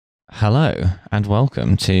Hello and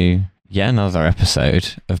welcome to yet another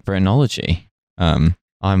episode of Britanology. I'm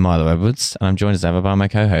Milo Edwards and I'm joined as ever by my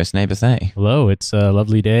co-host, Neighbour Thay. Hello, it's a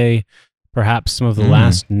lovely day. Perhaps some of the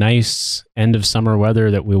last nice end of summer weather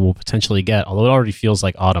that we will potentially get, although it already feels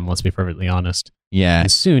like autumn, let's be perfectly honest. Yeah.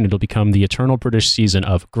 And soon it'll become the eternal British season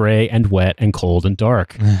of grey and wet and cold and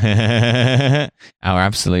dark. Our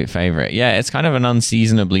absolute favourite. Yeah, it's kind of an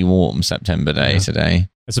unseasonably warm September day today.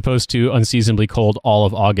 As opposed to unseasonably cold all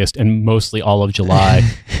of August and mostly all of July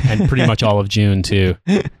and pretty much all of June too.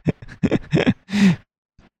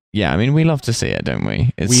 Yeah, I mean, we love to see it, don't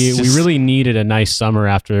we? We really needed a nice summer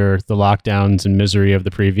after the lockdowns and misery of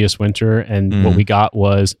the previous winter, and what we got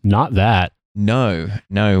was not that. No,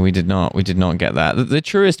 we did not. We did not get that. The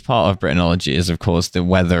truest part of Britanology is, of course, the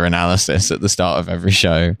weather analysis at the start of every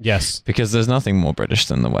show. Yes. Because there's nothing more British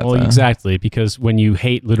than the weather. Well, exactly. Because when you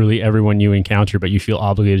hate literally everyone you encounter, but you feel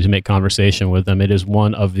obligated to make conversation with them, it is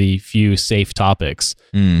one of the few safe topics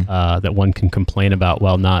that one can complain about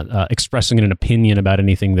while not expressing an opinion about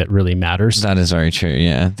anything that really matters. That is very true,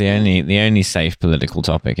 yeah. The only safe political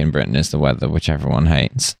topic in Britain is the weather, which everyone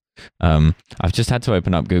hates. I've just had to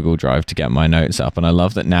open up Google Drive to get my notes up, and I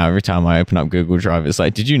love that now every time I open up Google Drive, it's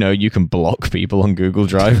like, did you know you can block people on Google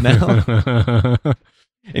Drive now?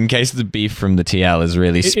 In case the beef from the TL is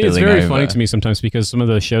really spilling over. It's very funny to me sometimes because some of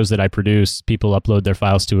the shows that I produce, people upload their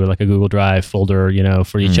files to like a Google Drive folder,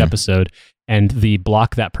 for each episode. And the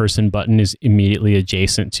block that person button is immediately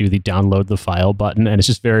adjacent to the download the file button. And it's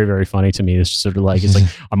just very, very funny to me. It's just sort of like, it's like,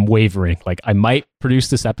 I'm wavering. Like, I might produce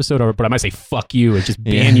this episode, but I might say, fuck you, and just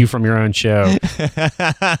ban you from your own show.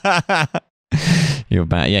 You're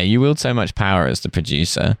bad. Yeah, you wield so much power as the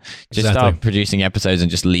producer. Just start producing episodes and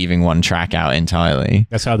just leaving one track out entirely.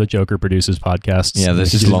 That's how the Joker produces podcasts. Yeah,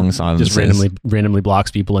 there's just long silences. Just randomly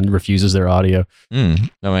blocks people and refuses their audio. That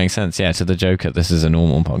makes sense. Yeah, to the Joker, this is a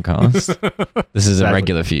normal podcast. This is a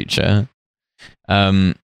regular future.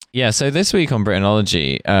 So this week on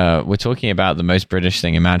Britanology, we're talking about the most British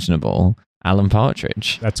thing imaginable, Alan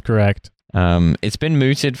Partridge. That's correct. It's been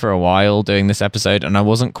mooted for a while doing this episode, and I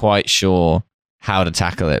wasn't quite sure how to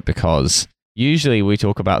tackle it because usually we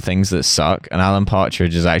talk about things that suck, and Alan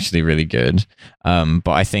Partridge is actually really good. But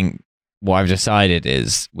I think what I've decided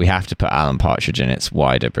is we have to put Alan Partridge in its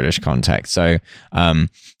wider British context. So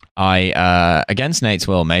I, against Nate's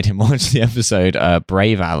will, made him watch the episode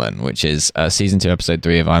Brave Alan, which is season 2, episode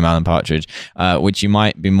 3 of I'm Alan Partridge, which you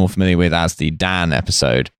might be more familiar with as the Dan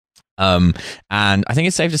episode. And I think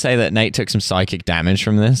it's safe to say that Nate took some psychic damage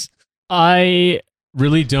from this. I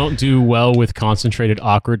really don't do well with concentrated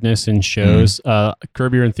awkwardness in shows.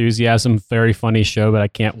 Curb Your Enthusiasm, very funny show, but I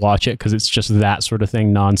can't watch it because it's just that sort of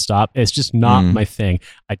thing nonstop. It's just not my thing.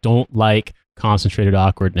 I don't like concentrated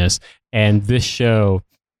awkwardness. And this show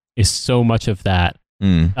is so much of that.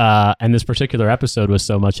 And this particular episode was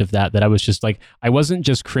so much of that I was just like, I wasn't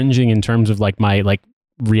just cringing in terms of like my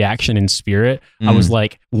reaction in spirit. I was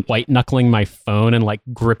like white knuckling my phone and like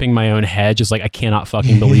gripping my own head, just like, I cannot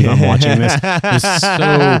fucking believe I'm watching this.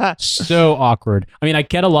 It's so awkward. I mean, I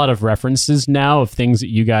get a lot of references now of things that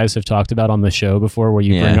you guys have talked about on the show before where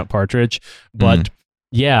you bring up Partridge, but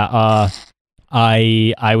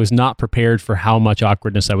I was not prepared for how much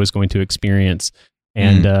awkwardness I was going to experience,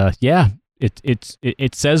 and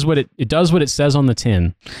it says what it does what it says on the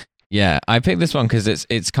tin. Yeah, I picked this one because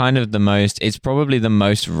it's kind of it's probably the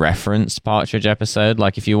most referenced Partridge episode.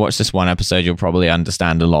 Like, if you watch this one episode, you'll probably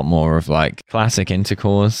understand a lot more of like classic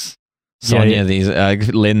intercourse. Sonia, these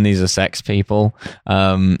Lynn, these are sex people.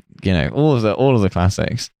 All of the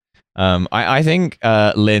classics. I think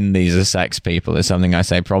Lynn, these are sex people is something I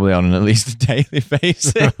say probably on at least a daily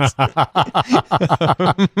basis.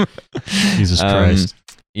 Jesus Christ.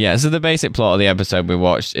 Yeah, so the basic plot of the episode we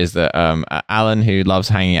watched is that Alan, who loves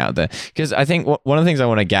hanging out there, because I think one of the things I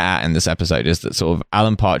want to get at in this episode is that sort of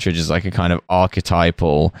Alan Partridge is like a kind of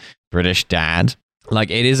archetypal British dad.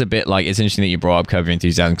 Like, it is a bit like, it's interesting that you brought up Curb Your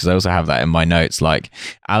Enthusiasm because I also have that in my notes. Like,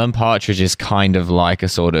 Alan Partridge is kind of like a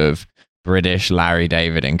sort of British Larry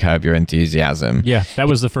David in Curb Your Enthusiasm. Yeah, that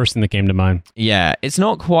was the first thing that came to mind. Yeah, he's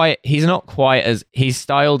not quite as, he's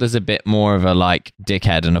styled as a bit more of a like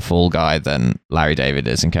dickhead and a fool guy than Larry David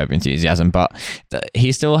is in Curb Your Enthusiasm, but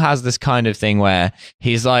he still has this kind of thing where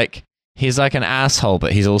he's like an asshole,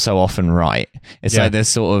 but he's also often right. It's like this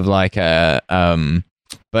sort of like and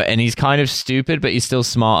he's kind of stupid, but he's still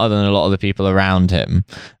smarter than a lot of the people around him.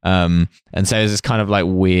 And so there's this kind of like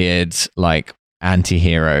weird, like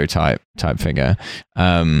anti-hero type figure.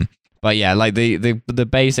 But yeah, like the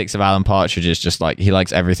basics of Alan Partridge is just like he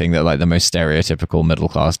likes everything that like the most stereotypical middle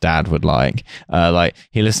class dad would like. Like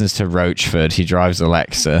he listens to Roachford, he drives a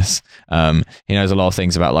Lexus, he knows a lot of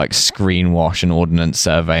things about like screen wash and ordnance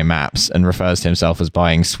survey maps, and refers to himself as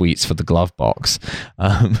buying sweets for the glove box.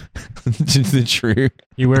 The true.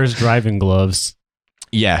 He wears driving gloves.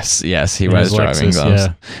 Yes, he wears driving gloves.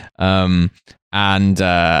 Yeah. And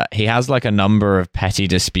he has like a number of petty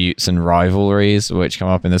disputes and rivalries which come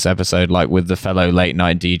up in this episode, like with the fellow late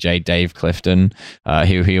night DJ Dave Clifton,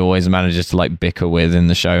 who he always manages to like bicker with in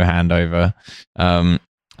the show handover.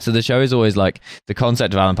 So the show is always like, the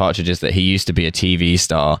concept of Alan Partridge is that he used to be a TV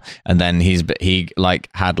star, and then he like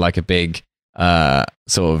had like a big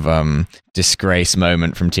sort of disgrace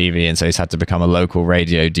moment from TV, and so he's had to become a local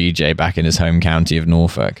radio DJ back in his home county of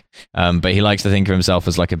Norfolk. But he likes to think of himself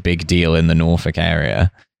as like a big deal in the Norfolk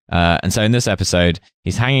area. And so in this episode,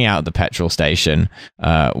 he's hanging out at the petrol station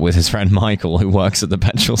with his friend Michael, who works at the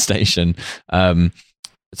petrol station.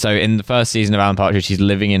 So in the first season of Alan Partridge, he's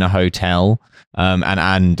living in a hotel,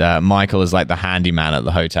 and Michael is like the handyman at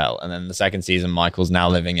the hotel. And then the second season, Michael's now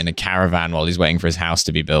living in a caravan while he's waiting for his house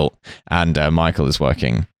to be built, and Michael is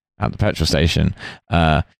working at the petrol station.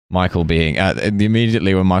 Michael being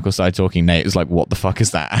immediately when Michael started talking, Nate was like, "What the fuck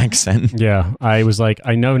is that accent?" Yeah, I was like,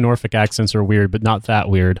 I know Norfolk accents are weird, but not that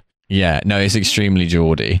weird. Yeah, no, it's extremely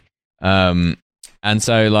Geordie. And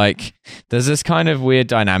so, like, there's this kind of weird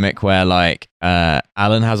dynamic where, like,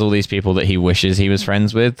 Alan has all these people that he wishes he was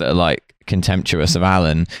friends with that are, like, contemptuous of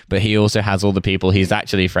Alan, but he also has all the people he's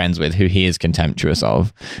actually friends with who he is contemptuous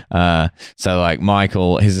of. So, like,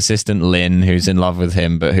 Michael, his assistant Lynn, who's in love with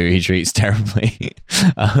him, but who he treats terribly.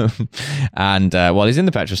 And while he's in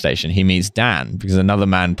the petrol station, he meets Dan, because another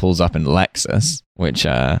man pulls up in Lexus, which...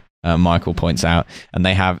 Michael points out, and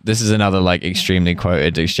they have, this is another like extremely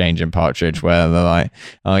quoted exchange in Partridge where they're like,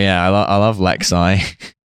 "Oh yeah, I love Lexi."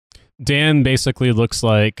 Dan basically looks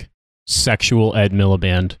like sexual Ed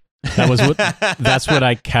Miliband. That's what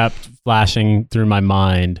I kept flashing through my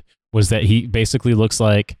mind, was that he basically looks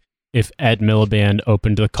like if Ed Miliband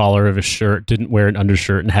opened the collar of his shirt, didn't wear an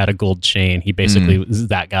undershirt, and had a gold chain. He basically is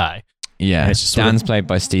that guy. Yeah, Dan's played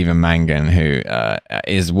by Stephen Mangan, who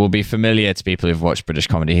will be familiar to people who've watched British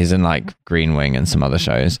comedy. He's in like Green Wing and some other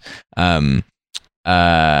shows. Yeah,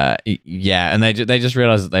 and they just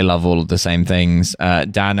realize that they love all of the same things.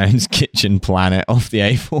 Dan owns Kitchen Planet off the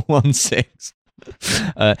A416.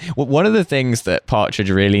 One of the things that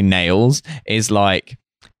Partridge really nails is like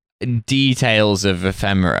details of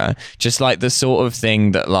ephemera, just like the sort of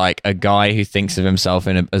thing that like a guy who thinks of himself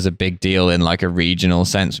as a big deal in like a regional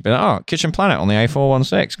sense would be like, "Oh, Kitchen Planet on the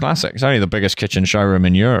A416, classic. It's only the biggest kitchen showroom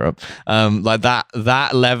in Europe." Like that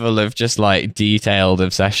level of just like detailed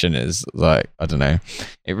obsession is like, I don't know,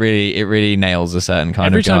 it really nails a certain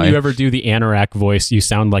kind Every of guy. time you ever do the anorak voice, you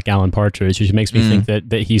sound like Alan Partridge, which makes me think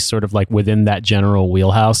that he's sort of like within that general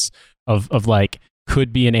wheelhouse of like,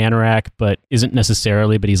 could be an anorak, but isn't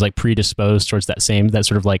necessarily, but he's like predisposed towards that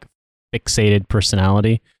sort of like fixated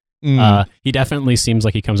personality. He definitely seems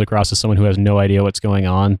like he comes across as someone who has no idea what's going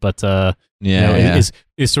on, but is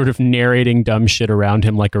sort of narrating dumb shit around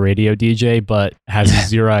him like a radio DJ, but has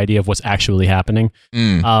zero idea of what's actually happening.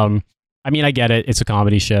 I mean, I get it. It's a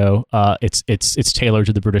comedy show. It's tailored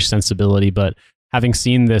to the British sensibility, but having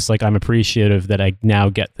seen this, like, I'm appreciative that I now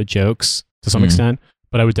get the jokes to some extent,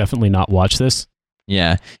 but I would definitely not watch this.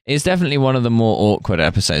 Yeah, it's definitely one of the more awkward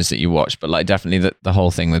episodes that you watch, but like definitely the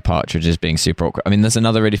whole thing with Partridge is being super awkward. I mean, there's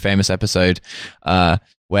another really famous episode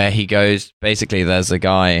where he goes, basically there's a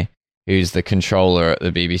guy who's the controller at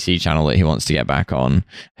the BBC channel that he wants to get back on,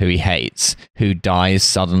 who he hates, who dies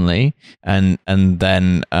suddenly, and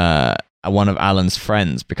then one of Alan's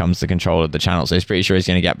friends becomes the controller of the channel, so he's pretty sure he's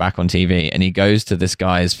going to get back on TV, and he goes to this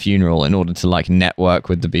guy's funeral in order to like network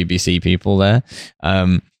with the BBC people there.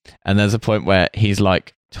 And there's a point where he's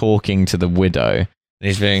like talking to the widow, and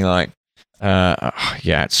he's being like,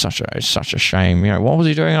 "Yeah, it's such a shame. You know, what was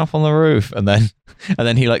he doing up on the roof?" And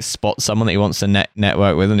then he like spots someone that he wants to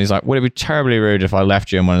network with, and he's like, "Would it be terribly rude if I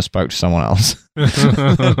left you and went and spoke to someone else?"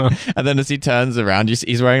 And then as he turns around,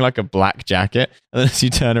 he's wearing like a black jacket, and then as you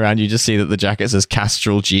turn around, you just see that the jacket says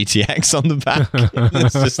Castrol GTX on the back.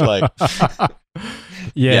 It's just like,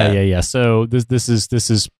 yeah. So this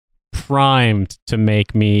is primed to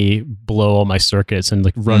make me blow all my circuits and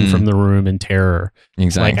like run from the room in terror.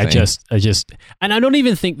 Exactly. Like I just, and I don't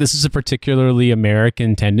even think this is a particularly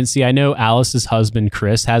American tendency. I know Alice's husband,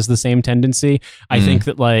 Chris, has the same tendency. I think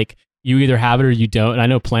that like you either have it or you don't. And I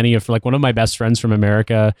know plenty of, like, one of my best friends from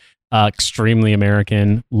America extremely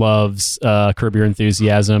American, loves Curb Your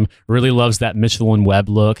Enthusiasm, really loves that Mitchell and Webb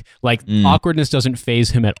look. Like awkwardness doesn't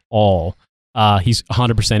faze him at all. He's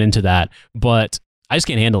 100% into that, but I just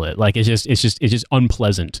can't handle it. Like it's just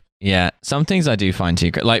unpleasant. Yeah, some things I do find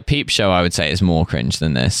too, like Peep Show, I would say is more cringe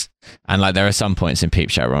than this. And like there are some points in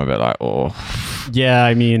Peep Show where I'm a bit like, oh. Yeah,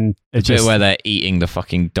 I mean, it's bit just where they're eating the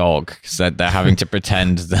fucking dog because they're having to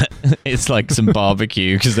pretend that it's like some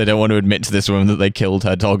barbecue because they don't want to admit to this woman that they killed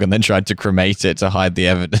her dog and then tried to cremate it to hide the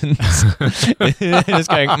evidence.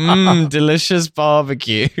 Just going, delicious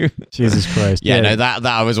barbecue. Jesus Christ. Yeah, no, that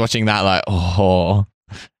I was watching that like, oh.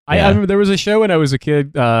 Yeah. I remember there was a show when I was a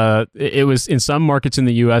kid. It was in some markets in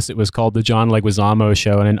the U.S. It was called the John Leguizamo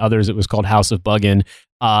Show, and in others it was called House of Buggin'.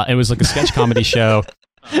 It was like a sketch comedy show.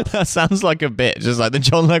 That sounds like a bit, just like the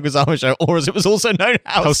John Leguizamo Show, or as it was also known,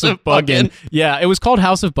 House of Buggin'. Yeah, it was called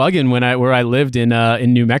House of Buggin' where I lived in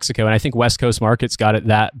New Mexico, and I think West Coast markets got it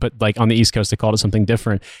but like on the East Coast they called it something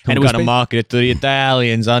different. And it was going to market it to the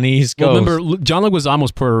Italians on the East Coast. Well, remember, John Leguizamo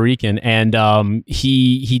was Puerto Rican, and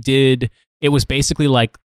he did. It was basically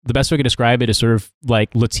like. The best way to describe it is sort of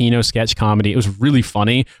like Latino sketch comedy. It was really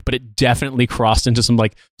funny, but it definitely crossed into some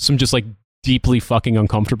just deeply fucking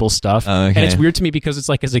uncomfortable stuff. Oh, okay. And it's weird to me because it's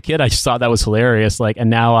like as a kid I just thought that was hilarious. Like, and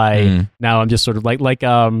now I'm just sort of like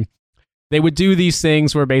they would do these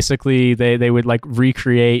things where basically they would like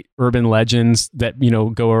recreate urban legends that, you know,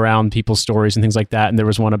 go around people's stories and things like that. And there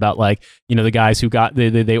was one about like, you know, the guys who got,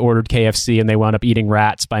 they ordered KFC and they wound up eating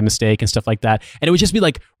rats by mistake and stuff like that. And it would just be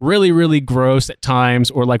like really, really gross at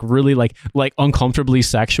times or like really like uncomfortably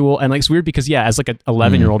sexual. And like, it's weird because yeah, as like an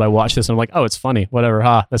 11-year-old, I watched this and I'm like, oh, it's funny,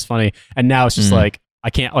 whatever. That's funny. And now it's just like, I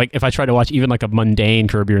can't, like, if I try to watch even like a mundane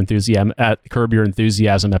Curb Your Enthusiasm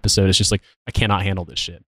episode, it's just like, I cannot handle this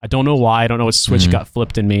shit. I don't know why. I don't know what switch got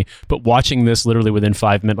flipped in me, but watching this literally within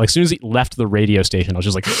 5 minutes, like as soon as he left the radio station, I was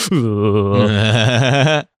just like,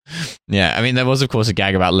 yeah. I mean, there was of course a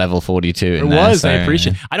gag about Level 42. I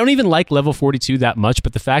appreciate it. I don't even like Level 42 that much,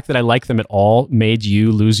 but the fact that I like them at all made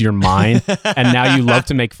you lose your mind. And now you love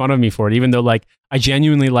to make fun of me for it, even though like I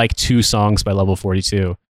genuinely like 2 songs by Level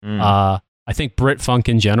 42. I think Brit Funk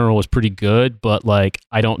in general was pretty good, but like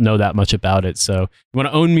I don't know that much about it. So you want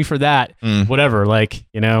to own me for that? Whatever. Like,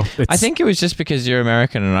 you know, I think it was just because you're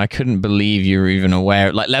American, and I couldn't believe you were even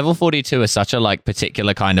aware. Like Level 42 is such a like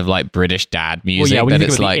particular kind of like British dad music. Well, yeah, when that you think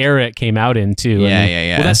it's about like the era it came out in too.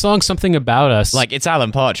 Yeah. Well, that song "Something About Us," like it's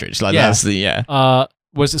Alan Partridge. Like that's the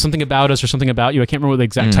was it Something About Us or Something About You? I can't remember the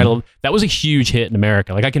exact title. That was a huge hit in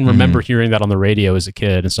America. Like I can remember hearing that on the radio as a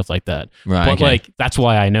kid and stuff like that. Right. But like that's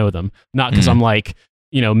why I know them, not because I'm like,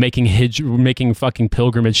 you know, making fucking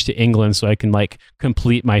pilgrimage to England so I can like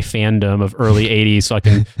complete my fandom of early 80s so I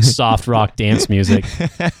can soft rock dance music.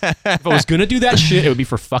 If I was gonna do that shit, it would be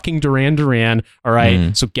for fucking Duran Duran. All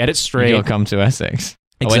right, so get it straight. You'll come to Essex.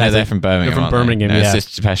 Exactly. Oh, wait, no, they're from Birmingham. They're from Birmingham, no, yeah. It's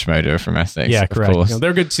just Depeche Mode are from Essex. Yeah, correct. Of course. You know,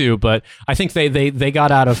 they're good too, but I think they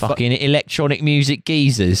got out of fucking electronic music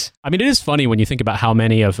geezers. I mean, it is funny when you think about how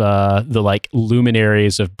many of the like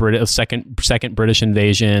luminaries of second British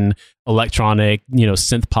invasion electronic, you know,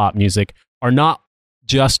 synth pop music are not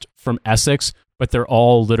just from Essex, but they're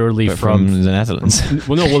all literally from the Netherlands.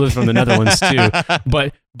 They're from the Netherlands too.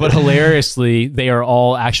 But hilariously, they are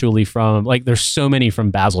all actually from like there's so many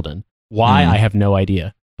from Basildon. Why? I have no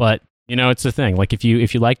idea. But you know, it's a thing. Like if you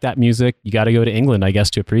like that music, you got to go to England, I guess,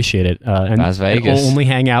 to appreciate it. And Las Vegas. And only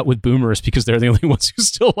hang out with boomers because they're the only ones who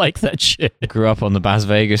still like that shit. Grew up on the Las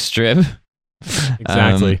Vegas Strip.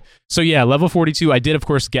 Exactly. So yeah, Level 42, I did of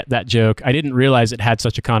course get that joke. I didn't realize it had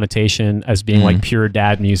such a connotation as being like pure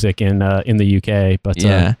dad music in the UK. But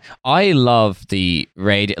yeah, I love the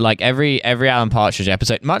radio. Like every Alan Partridge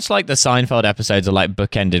episode, much like the Seinfeld episodes are like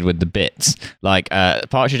bookended with the bits. Like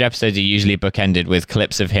Partridge episodes are usually bookended with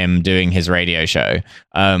clips of him doing his radio show,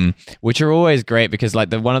 which are always great because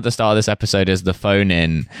like the one at the start of this episode is the phone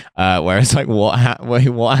in, where it's like what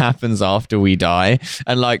happens after we die,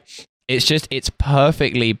 and like. It's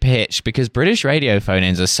perfectly pitched because British radio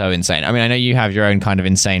phone-ins are so insane. I mean, I know you have your own kind of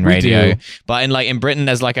insane radio, but in Britain,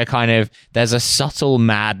 there's a subtle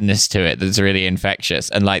madness to it that's really infectious.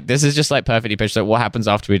 And like, this is just like perfectly pitched. Like, what happens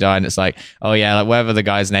after we die? And it's like, oh yeah, like whatever the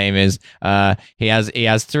guy's name is, he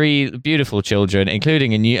has 3 beautiful children,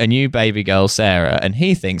 including a new baby girl, Sarah, and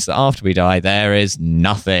he thinks that after we die, there is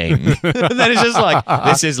nothing. And then it's just like,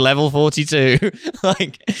 this is Level 42.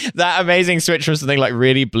 Like that amazing switch from something like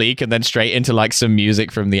really bleak and then straight into like some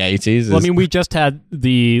music from the 80s. Well, I mean, we just had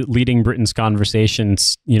the Leading Britain's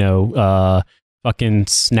Conversations, you know, fucking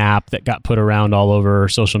snap that got put around all over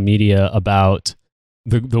social media about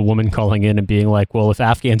the woman calling in and being like, well, if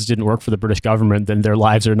Afghans didn't work for the British government, then their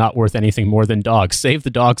lives are not worth anything more than dogs. Save the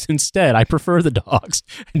dogs instead. I prefer the dogs.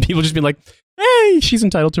 And people just being like, hey, she's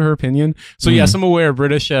entitled to her opinion. So yes, I'm aware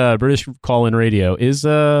British call-in radio is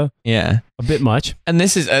a bit much. And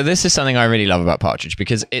this is something I really love about Partridge,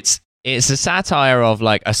 because it's a satire of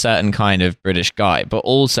like a certain kind of British guy, but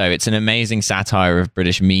also it's an amazing satire of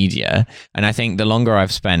British media. And I think the longer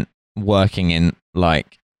I've spent working in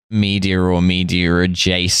like media or media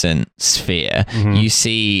adjacent sphere,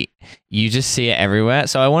 you just see it everywhere.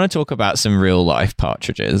 So I want to talk about some real life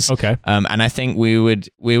partridges. Okay. And I think it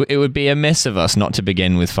would be amiss of us not to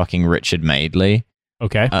begin with fucking Richard Madeley.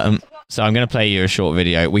 Okay. So I'm going to play you a short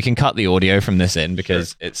video. We can cut the audio from this in,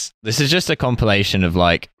 because this is just a compilation of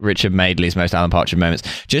like Richard Madeley's most Alan Partridge moments.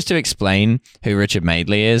 Just to explain who Richard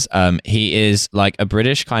Madeley is, he is like a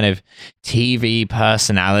British kind of TV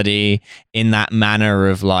personality in that manner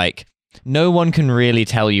of like, no one can really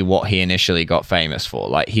tell you what he initially got famous for.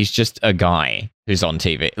 Like, he's just a guy who's on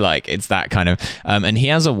TV. Like, it's that kind of... and he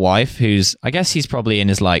has a wife who's... I guess he's probably in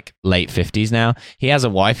his, like, late 50s now. He has a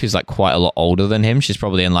wife who's, like, quite a lot older than him. She's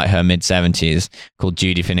probably in, like, her mid-70s, called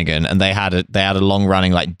Judy Finnegan. And they had a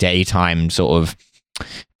long-running, like, daytime sort of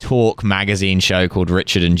talk magazine show called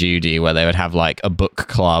Richard and Judy, where they would have, like, a book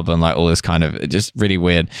club and, like, all this kind of... Just really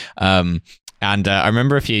weird. And I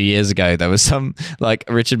remember a few years ago, there was some, like,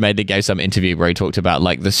 Richard Madeley gave some interview where he talked about,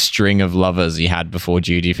 like, the string of lovers he had before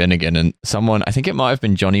Judy Finnegan. And someone, I think it might have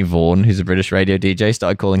been Johnny Vaughan, who's a British radio DJ,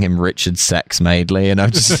 started calling him Richard Sex Madeley. And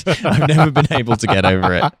I've never been able to get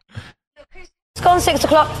over it. It's gone 6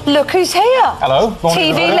 o'clock. Look who's here. Hello.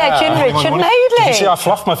 TV legend Richard Madeley. Did you see I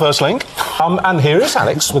fluffed my first link? And here is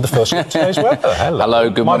Alex with the first link of today's weather. Hello,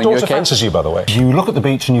 good morning. My daughter fancies you, by the way. You look at the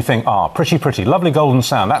beach and you think, pretty, lovely golden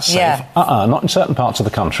sand, that's safe. Yeah. Not in certain parts of the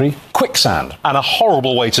country. Quicksand. And a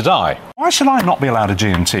horrible way to die. Why should I not be allowed a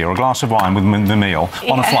G&T or a glass of wine with the meal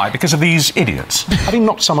on a flight because of these idiots? Having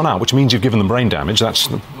knocked someone out, which means you've given them brain damage, that's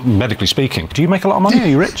medically speaking. Do you make a lot of money? Are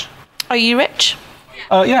you rich? Are you rich?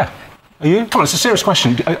 Yeah. Are you? Come on, it's a serious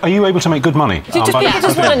question. Are you able to make good money? You just want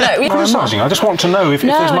to know. Criticising. I just want to know if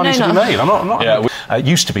there's money to be made. I'm not. Yeah. It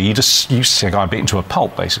used to be you used to see a guy beaten to a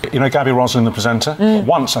pulp, basically. You know Gabby Roslin, the presenter?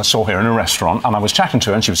 Once I saw her in a restaurant and I was chatting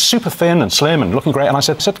to her and she was super thin and slim and looking great, and I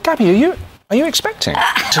said, Gabby, are you expecting?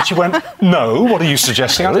 So she went, no, what are you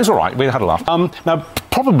suggesting? It was all right, we had a laugh. Now,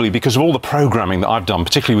 probably because of all the programming that I've done,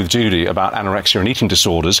 particularly with Judy, about anorexia and eating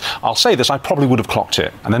disorders, I'll say this, I probably would have clocked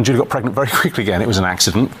it. And then Judy got pregnant very quickly again. It was an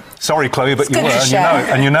accident. Sorry, Chloe, but you were,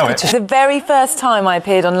 and you know it. The very first time I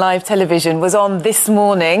appeared on live television was on This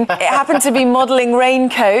Morning. It happened to be modelling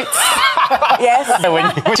raincoats. Yes. when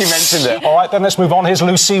you mentioned it. All right, then let's move on. Here's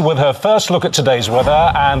Lucy with her first look at today's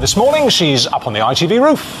weather. And this morning, she's up on the ITV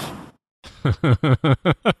roof.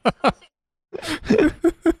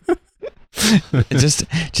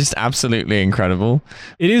 just absolutely incredible.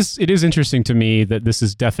 It is interesting to me that this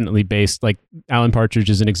is definitely based, like, Alan Partridge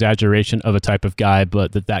is an exaggeration of a type of guy,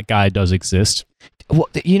 but that guy does exist.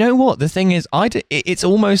 You know what? The thing is, it's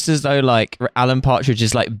almost as though, like, Alan Partridge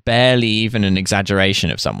is, like, barely even an exaggeration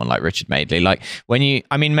of someone like Richard Madeley. Like,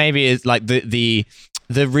 maybe it's like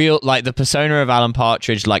the real, like, the persona of Alan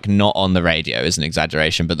Partridge, like, not on the radio is an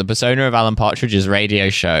exaggeration, but the persona of Alan Partridge's radio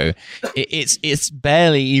show, it's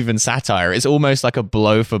barely even satire. It's almost like a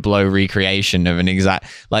blow for blow recreation of an exact,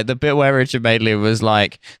 like, the bit where Richard Madeley was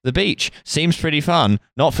like, the beach seems pretty fun,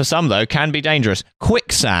 not for some though, can be dangerous.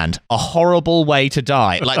 Quicksand, a horrible way to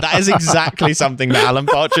die. Like, that is exactly something that Alan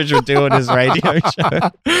Partridge would do on his radio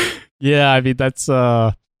show. Yeah, I mean, that's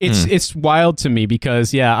It's wild to me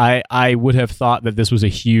because, I would have thought that this was a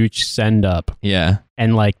huge send up. Yeah.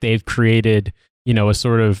 And, like, they've created, a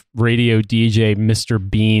sort of radio DJ Mr.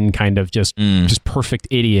 Bean kind of just perfect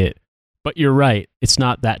idiot. But you're right. It's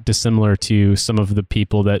not that dissimilar to some of the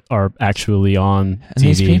people that are actually on and TV.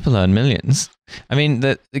 These people earn millions. I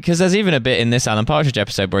mean, because there's even a bit in this Alan Partridge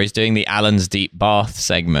episode where he's doing the Alan's Deep Bath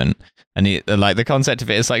segment. And the concept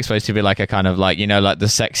of it is, like, supposed to be like a kind of, like, like the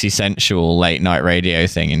sexy sensual late night radio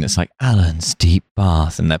thing. And it's like Alan's Deep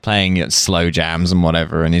Bath, and they're playing slow jams and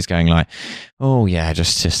whatever. And he's going like, oh yeah,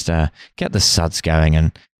 just get the suds going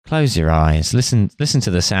and close your eyes. Listen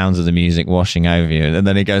to the sounds of the music washing over you. And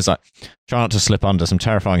then he goes like, try not to slip under some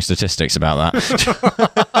terrifying statistics about that.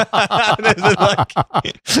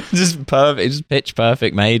 Like, just perfect, just pitch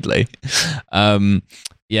perfect Madeley.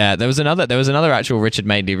 Yeah, there was another actual Richard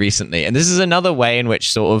Madeley recently, and this is another way in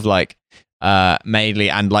which sort of, like, Madeley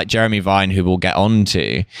and, like, Jeremy Vine, who we'll get on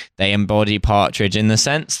to, they embody Partridge in the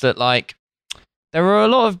sense that, like, there are a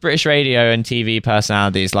lot of British radio and TV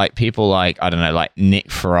personalities, like people like, I don't know, like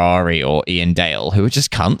Nick Ferrari or Ian Dale, who are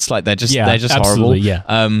just cunts. Like they're just horrible. Yeah.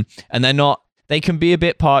 And they're not. They can be a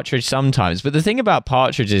bit Partridge sometimes, but the thing about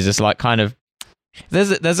Partridge is it's like kind of.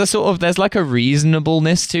 There's like a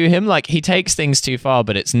reasonableness to him. Like he takes things too far,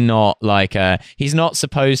 but it's not like he's not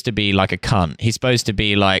supposed to be like a cunt. He's supposed to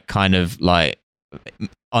be like kind of like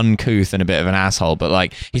uncouth and a bit of an asshole, but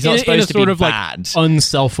like he's not supposed to be bad. Like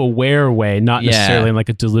unself-aware way, not necessarily in like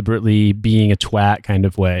a deliberately being a twat kind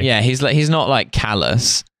of way. Yeah, he's not like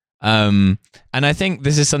callous. And I think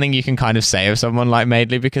this is something you can kind of say of someone like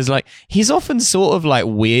Madeley, because like he's often sort of like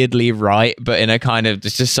weirdly right, but in a kind of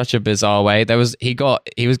just such a bizarre way. He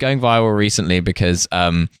was going viral recently because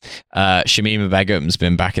Shamima Begum's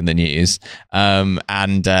been back in the news,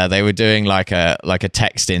 and they were doing like a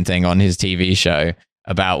texting thing on his TV show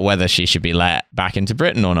about whether she should be let back into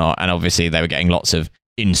Britain or not, and obviously they were getting lots of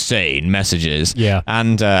insane messages. Yeah,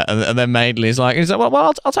 and then Madeley's like,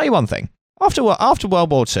 well, I'll tell you one thing. After World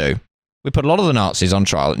War II, we put a lot of the Nazis on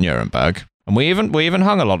trial at Nuremberg, and we even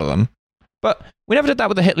hung a lot of them. But we never did that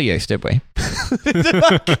with the Hitler Youth, did we?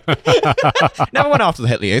 Never went after the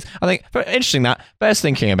Hitler Youth. I think, but interesting that bears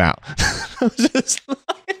thinking about. Just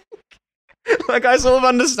like I sort of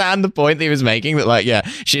understand the point that he was making, that like, yeah,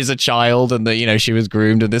 she's a child and that, you know, she was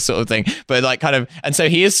groomed and this sort of thing, but like kind of, and so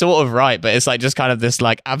he is sort of right, but it's like just kind of this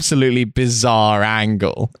like absolutely bizarre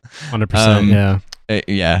angle. 100%, yeah.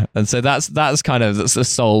 Yeah, and so that's the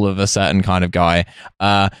soul of a certain kind of guy.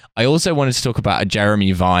 I also wanted to talk about a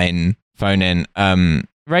Jeremy Vine phone in.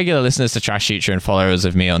 Regular listeners to Trash Future and followers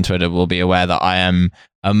of me on Twitter will be aware that I am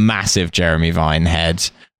a massive Jeremy Vine head.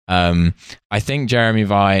 I think Jeremy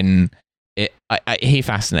Vine, he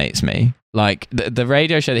fascinates me. Like the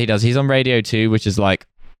radio show that he does, he's on Radio 2, which is like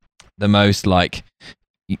the most like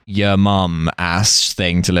your mum ass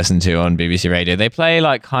thing to listen to on BBC Radio. They play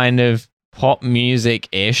like kind of pop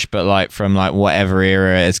music-ish, but like from like whatever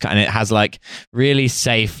era it's kind of, it has like really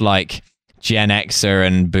safe like Gen Xer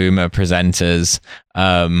and boomer presenters.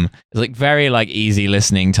 It's like very like easy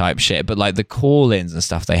listening type shit, but like the call-ins and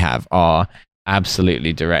stuff they have are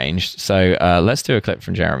absolutely deranged. So let's do a clip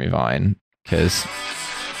from Jeremy Vine, because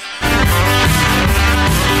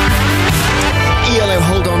ELO,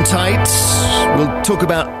 hold on tight. We'll talk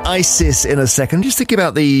about ISIS in a second. Just think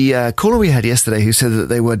about the caller we had yesterday who said that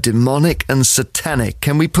they were demonic and satanic.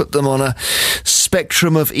 Can we put them on a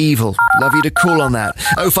spectrum of evil? Love you to call on that.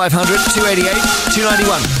 0500 288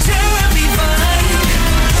 291.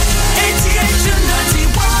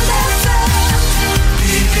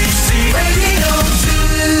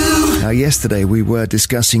 Now, yesterday we were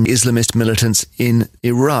discussing Islamist militants in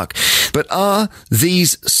Iraq. But are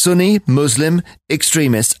these Sunni Muslim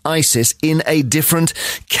extremists, ISIS, in a different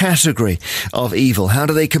category of evil? How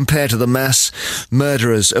do they compare to the mass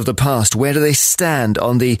murderers of the past? Where do they stand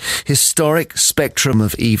on the historic spectrum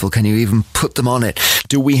of evil? Can you even put them on it?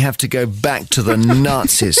 Do we have to go back to the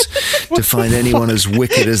Nazis to find anyone as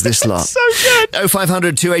wicked as this lot? So good.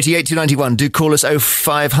 0500 288 291. Do call us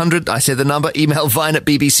 0500. I say the number. Email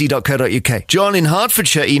vine@bbc.co.uk. John in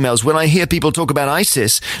Hertfordshire emails, when I hear people talk about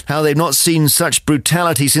ISIS, how they've not seen such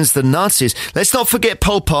brutality since the Nazis. Let's not forget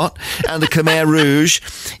Pol Pot and the Khmer Rouge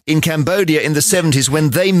in Cambodia in the 70s when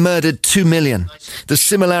they murdered 2 million. The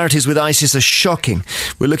similarities with ISIS are shocking.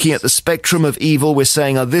 We're looking at the spectrum of evil. We're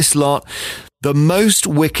saying, are this lot the most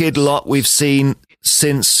wicked lot we've seen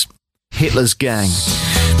since Hitler's gang?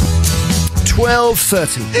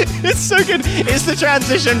 12:30. It's so good. It's the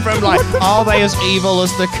transition from like, are they as evil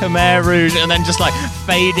as the Khmer Rouge, and then just like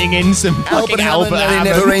fading in some fucking Albert Hammond.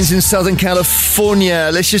 It never rains in Southern California.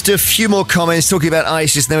 Let's just do a few more comments talking about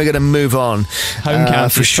ISIS, then we're going to move on. Home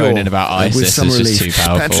County's for sure. In about ISIS with some is relief. just too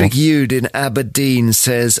powerful. Patrick Yude in Aberdeen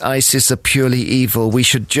says ISIS are purely evil. We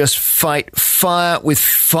should just fight fire with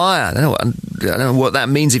fire. I don't know what that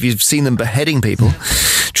means if you've seen them beheading people.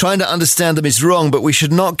 Trying to understand them is wrong, but we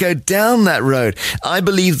should not go down that road. I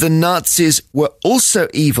believe the Nazis were also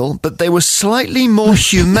evil, but they were slightly more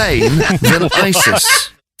humane than ISIS.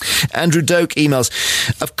 Andrew Doak emails,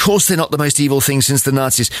 of course they're not the most evil thing since the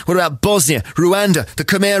Nazis. What about Bosnia, Rwanda, the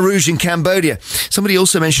Khmer Rouge in Cambodia? Somebody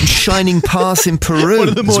also mentioned Shining Path in Peru One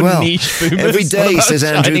of the more as well. niche boomers. Every day, says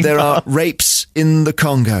Andrew, Shining there Path? are rapes in the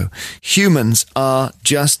Congo. Humans are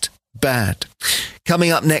just bad.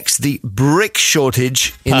 Coming up next, the brick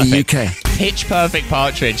shortage in the UK. Pitch perfect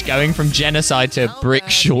Partridge, going from genocide to brick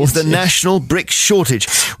shortage. The national brick shortage.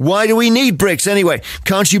 Why do we need bricks anyway?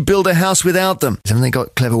 Can't you build a house without them? Haven't they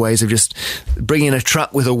got clever ways of just bringing a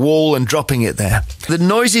truck with a wall and dropping it there? The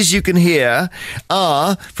noises you can hear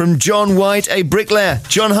are from John White, a bricklayer.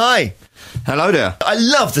 John, hi. Hello there. I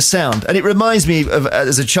love the sound, and it reminds me of,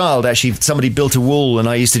 as a child, actually, somebody built a wall, and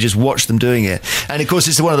I used to just watch them doing it. And of course,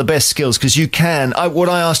 it's one of the best skills, because you can. What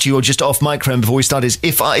I asked you, or just off microphone before we started, is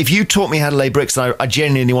if you taught me how to lay bricks, and I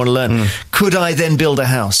genuinely want to learn, could I then build a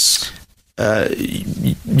house?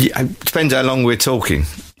 It depends how long we're talking.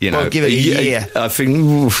 You know, well, give it a year. I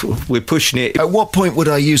think we're pushing it. At what point would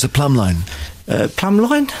I use a plumb line? Plumb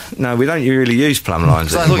line? No, we don't really use plumb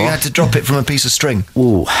lines anymore. I thought you had to drop it from a piece of string.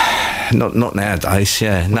 Ooh, not nowadays.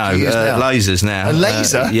 Yeah, no, lasers now. A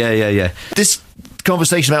laser? Yeah. This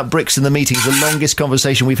conversation about bricks in the meeting is the longest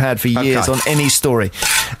conversation we've had for years on any story.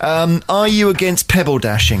 Are you against pebble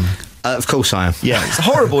dashing? Of course I am. Yeah, it's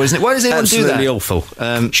horrible, isn't it? Why does anyone do that? Absolutely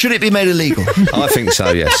awful. Should it be made illegal? I think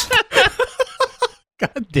so, yes.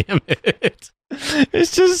 God damn it.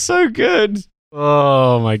 It's just so good.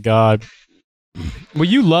 Oh my God. Well,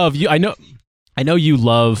 I know you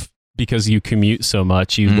love, because you commute so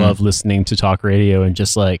much, you love listening to talk radio, and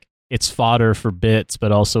just like, it's fodder for bits,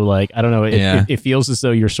 but also like, I don't know, it feels as though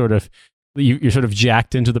you're sort of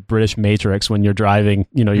jacked into the British Matrix when you're driving,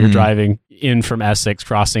 you're driving in from Essex,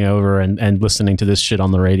 crossing over and listening to this shit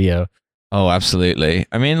on the radio. Oh, absolutely.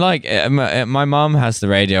 I mean, like, my mom has the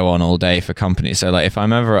radio on all day for company. So, like, if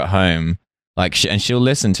I'm ever at home, like, and she'll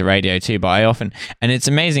listen to radio too, but and it's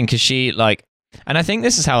amazing because she, like, and I think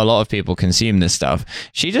this is how a lot of people consume this stuff.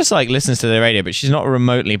 She just, like, listens to the radio, but she's not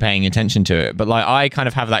remotely paying attention to it. But, like, I kind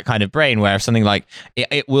of have that kind of brain where if something like,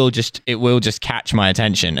 it will just catch my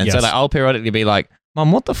attention. And so, like, I'll periodically be like,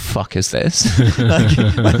 Mom, what the fuck is this?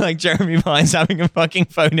 like Jeremy Vine's having a fucking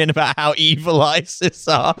phone in about how evil ISIS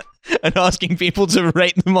are and asking people to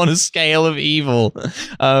rate them on a scale of evil.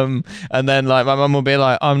 And then like my mum will be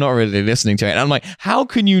like, I'm not really listening to it. And I'm like, how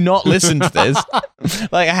can you not listen to this?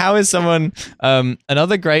 Like, how is someone...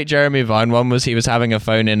 another great Jeremy Vine one was he was having a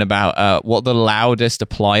phone in about what the loudest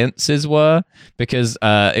appliances were, because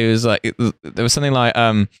it was like, there was something like,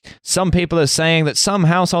 some people are saying that some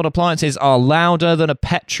household appliances are louder than a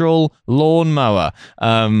petrol lawnmower.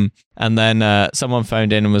 And then someone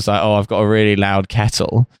phoned in and was like, oh, I've got a really loud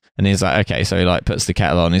kettle. And he's like, okay, so he like puts the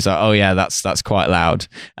kettle on. He's like, oh yeah, that's quite loud.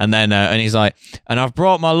 And then and he's like, and I've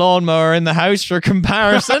brought my lawnmower in the house for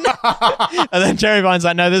comparison. And then Jeremy Vine's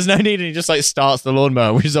like, no, there's no need. And he just like starts the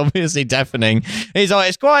lawnmower, which is obviously deafening. He's like,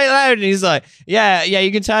 it's quite loud. And he's like, yeah,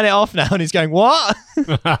 you can turn it off now. And he's going, what?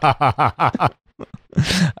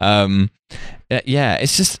 Yeah,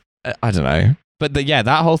 it's just, I don't know. But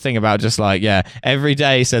that whole thing about just like, every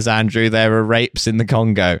day, says Andrew, there are rapes in the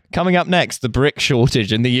Congo. Coming up next, the brick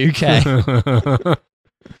shortage in the UK.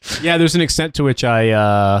 Yeah, there's an extent to which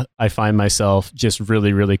I find myself just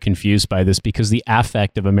really, really confused by this, because the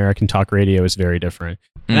affect of American talk radio is very different.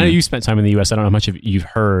 And I know you spent time in the US. I don't know how much of it you've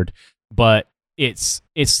heard, but it's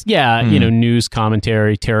news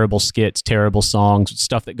commentary, terrible skits, terrible songs,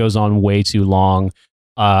 stuff that goes on way too long,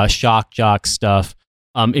 shock jock stuff.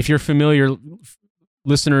 If you're familiar,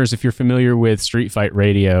 listeners, if you're familiar with Street Fight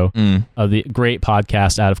Radio, the great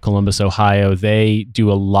podcast out of Columbus, Ohio, they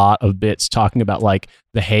do a lot of bits talking about like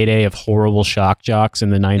the heyday of horrible shock jocks in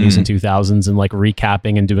the 90s and 2000s, and like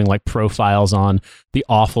recapping and doing like profiles on the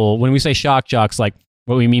awful. When we say shock jocks, like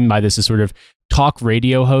what we mean by this is sort of talk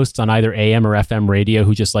radio hosts on either AM or FM radio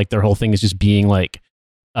who just like their whole thing is just being like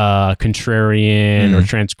contrarian or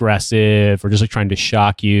transgressive or just like trying to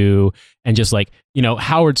shock you. And just like,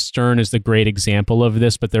 Howard Stern is the great example of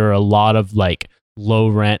this, but there are a lot of like low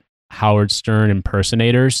rent Howard Stern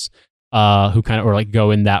impersonators who kind of, or like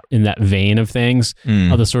go in that vein of things,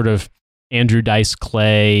 of the sort of Andrew Dice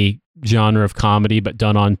Clay genre of comedy, but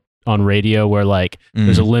done on radio, where like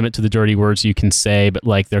there's a limit to the dirty words you can say, but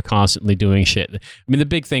like they're constantly doing shit. I mean, the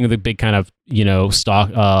big kind of,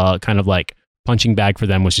 stock, kind of like punching bag for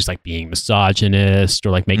them was just like being misogynist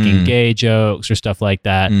or like making gay jokes or stuff like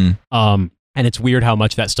that. And it's weird how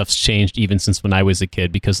much that stuff's changed even since when I was a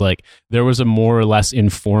kid, because like there was a more or less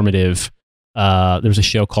informative, there was a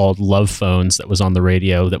show called Love Phones that was on the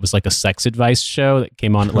radio that was like a sex advice show that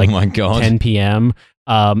came on at like 10 p.m.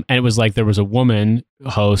 And it was like there was a woman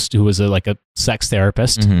host who was like a sex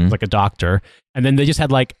therapist, like a doctor. And then they just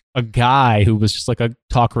had like a guy who was just like a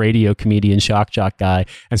talk radio comedian, shock jock guy.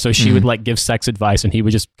 And so she would like give sex advice, and he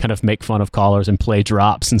would just kind of make fun of callers and play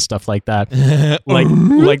drops and stuff like that.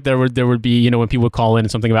 like there would be, when people would call in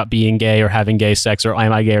and something about being gay or having gay sex or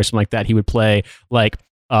am I gay or something like that, he would play like,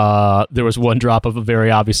 there was one drop of a very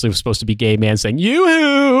obviously was supposed to be gay man saying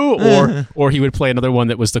yoo-hoo, or he would play another one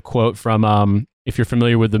that was the quote from if you're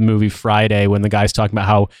familiar with the movie Friday, when the guy's talking about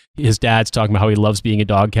how his dad's talking about how he loves being a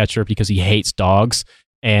dog catcher because he hates dogs.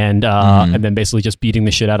 and then basically just beating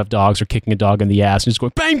the shit out of dogs or kicking a dog in the ass and just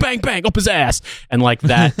going bang, bang, bang up his ass. And like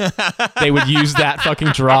that, they would use that fucking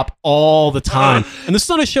drop all the time. And this is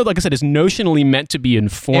on a show, like I said, is notionally meant to be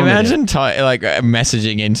informative. Imagine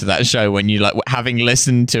messaging into that show when you like having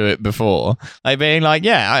listened to it before, like being like,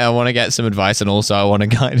 yeah, I want to get some advice, and also I want to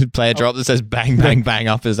kind of play a drop that says bang, bang, bang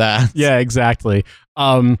up his ass. Yeah, exactly.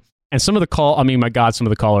 And some of the some of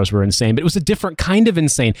the callers were insane, but it was a different kind of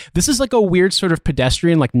insane. This is like a weird sort of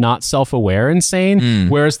pedestrian, like not self-aware insane.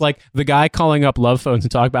 Whereas like the guy calling up love phones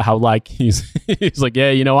and talk about how like he's like,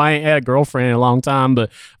 yeah, I ain't had a girlfriend in a long time,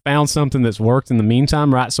 but found something that's worked in the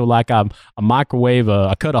meantime, right? So like I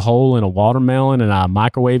cut a hole in a watermelon and I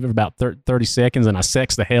microwave it for about 30 seconds and I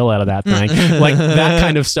sex the hell out of that thing. Like that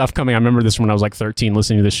kind of stuff coming. I remember this when I was like 13,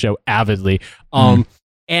 listening to this show avidly.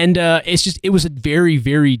 And it was a very,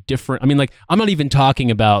 very different. I mean, like, I'm not even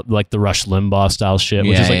talking about like the Rush Limbaugh style shit,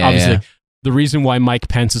 which is like obviously the reason why Mike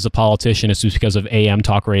Pence is a politician is just because of AM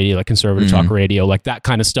talk radio, like conservative talk radio, like that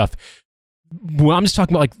kind of stuff. Well, I'm just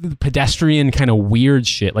talking about like the pedestrian kind of weird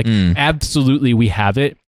shit. Like, absolutely, we have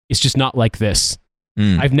it. It's just not like this.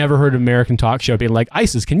 I've never heard an American talk show being like,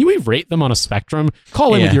 ISIS, can you rate them on a spectrum?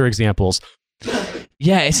 Call in with your examples.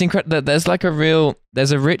 Yeah, it's incredible.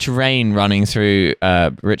 There's a rich vein running through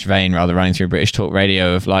British talk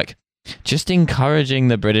radio of like just encouraging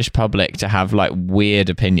the British public to have like weird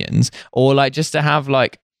opinions, or like just to have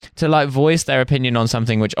like to like voice their opinion on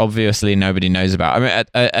something which obviously nobody knows about. I mean,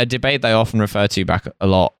 a debate they often refer to back a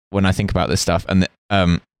lot when I think about this stuff, and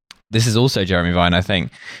this is also Jeremy Vine, I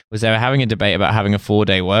think, was they were having a debate about having a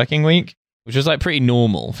 4-day working week, which was like pretty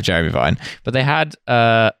normal for Jeremy Vine, but they had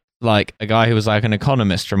like a guy who was like an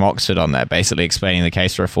economist from Oxford on there, basically explaining the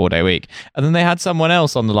case for a 4-day week. And then they had someone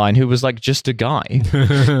else on the line who was like just a guy.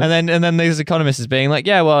 and then these economists is being like,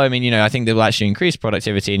 yeah, well, I mean, I think they will actually increase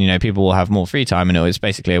productivity and, people will have more free time and it's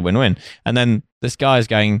basically a win-win. And then this guy's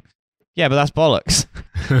going, yeah, but that's bollocks.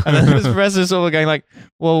 And then this professor's sort of going like,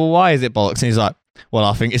 well, why is it bollocks? And he's like, well,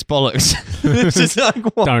 I think it's bollocks. It's just like,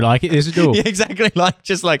 what? Don't like it, is it all? Yeah, exactly. Like,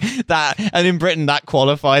 just like that. And in Britain, that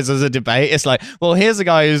qualifies as a debate. It's like, well, here's a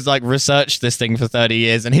guy who's like researched this thing for 30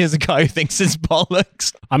 years, and here's a guy who thinks it's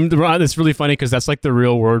bollocks. It's really funny because that's like the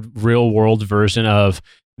real world version of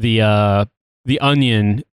the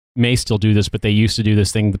Onion may still do this, but they used to do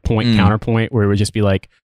this thing, the point counterpoint, where it would just be like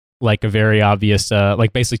a very obvious,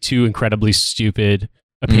 like basically two incredibly stupid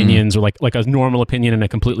opinions, or like a normal opinion and a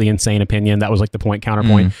completely insane opinion. That was like the point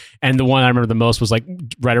counterpoint. And the one I remember the most was like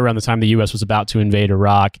right around the time the US was about to invade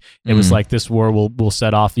Iraq. It was like, this war will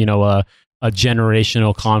set off, a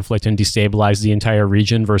generational conflict and destabilize the entire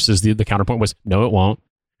region, versus the counterpoint was, no, it won't.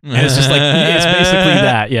 And it's just like, it's basically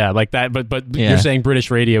that. Yeah. Like that. But you're saying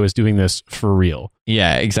British radio is doing this for real.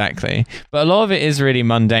 Yeah, exactly. But a lot of it is really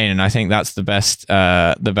mundane. And I think that's the best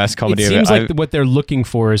comedy of it. It seems like what they're looking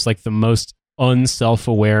for is like the most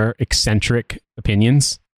unself-aware, eccentric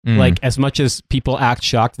opinions. Like, as much as people act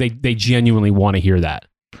shocked, they genuinely want to hear that.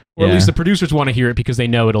 Or at least the producers want to hear it because they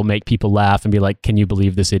know it'll make people laugh and be like, can you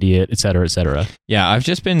believe this idiot, et cetera, et cetera. Yeah, I've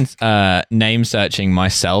just been name searching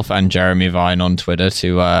myself and Jeremy Vine on Twitter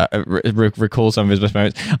to recall some of his best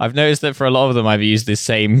moments. I've noticed that for a lot of them, I've used this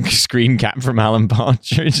same screen cap from Alan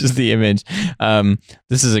Partridge as the image.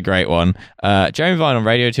 This is a great one. Jeremy Vine on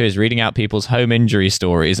Radio 2 is reading out people's home injury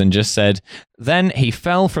stories and just said, then he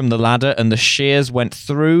fell from the ladder and the shears went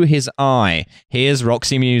through his eye. Here's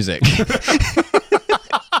Roxy Music.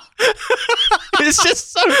 It's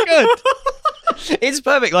just so good. It's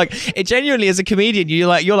perfect. Like, it genuinely, as a comedian, you're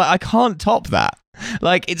like, I can't top that.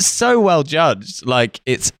 Like, it's so well judged. Like,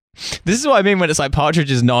 this is what I mean when it's like Partridge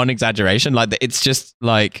is non-exaggeration. Like, it's just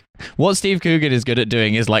like what Steve Coogan is good at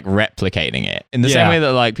doing is like replicating it in the same way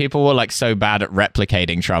that like people were like so bad at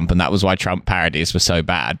replicating Trump, and that was why Trump parodies were so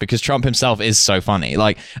bad, because Trump himself is so funny.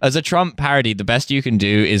 Like, as a Trump parody, the best you can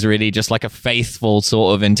do is really just like a faithful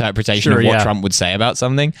sort of interpretation of what Trump would say about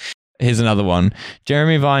something. Here's another one.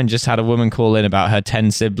 Jeremy Vine just had a woman call in about her 10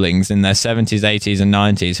 siblings in their 70s, 80s, and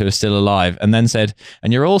 90s who are still alive, and then said,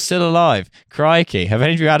 and you're all still alive. Crikey. Have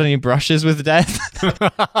any of you had any brushes with death?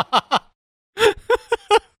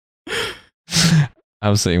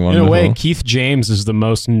 Absolutely wonderful. In a way, Keith James is the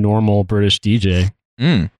most normal British DJ.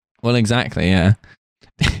 Well, exactly, yeah.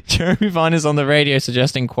 Jeremy Vine is on the radio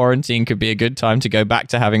suggesting quarantine could be a good time to go back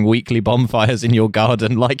to having weekly bonfires in your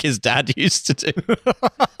garden like his dad used to do.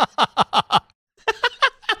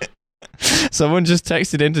 Someone just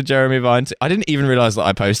texted into Jeremy Vine. I didn't even realize that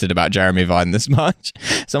I posted about Jeremy Vine this much.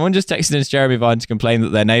 Someone just texted into Jeremy Vine to complain that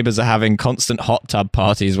their neighbors are having constant hot tub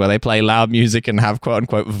parties where they play loud music and have quote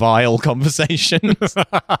unquote vile conversations.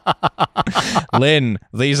 Lynn,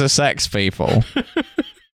 these are sex people.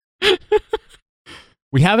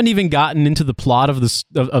 We haven't even gotten into the plot of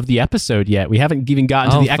the episode yet. We haven't even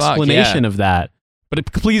gotten to the explanation of that. But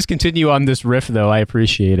please continue on this riff, though. I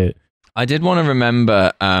appreciate it. I did want to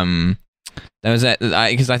remember. There was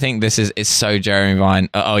because I think this is so Jeremy Vine.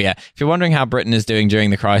 If you're wondering how Britain is doing during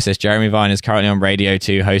the crisis, Jeremy Vine is currently on Radio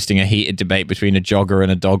 2 hosting a heated debate between a jogger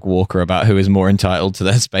and a dog walker about who is more entitled to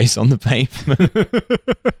their space on the pavement.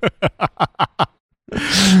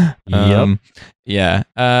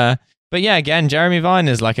 But yeah, again, Jeremy Vine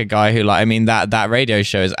is like a guy who, like, I mean, that radio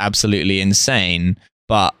show is absolutely insane,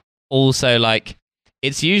 but also like,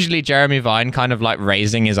 it's usually Jeremy Vine kind of like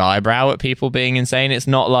raising his eyebrow at people being insane. It's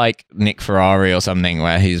not like Nick Ferrari or something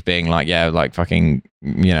where he's being like, yeah, like fucking,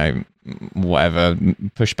 you know, whatever,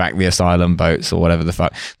 push back the asylum boats or whatever the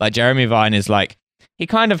fuck. Like Jeremy Vine is like, he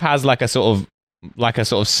kind of has like a sort of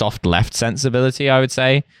soft left sensibility, I would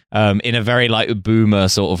say, in a very like boomer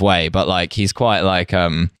sort of way. But like, he's quite like,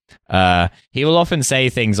 he will often say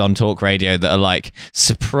things on talk radio that are like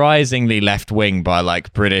surprisingly left wing by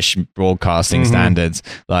like British broadcasting standards.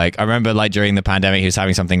 Like I remember like during the pandemic, he was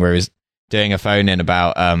having something where he was doing a phone in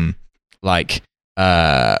about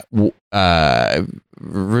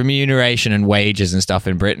remuneration and wages and stuff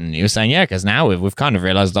in Britain. He was saying, yeah, because now we've kind of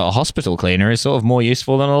realized that a hospital cleaner is sort of more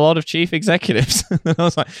useful than a lot of chief executives. And I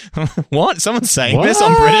was like, what? Someone's saying this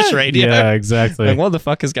on British radio? Yeah, exactly. Like, what the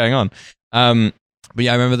fuck is going on? But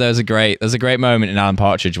yeah, I remember there's a great moment in Alan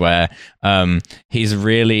Partridge where he's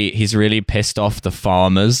really pissed off the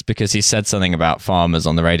farmers because he said something about farmers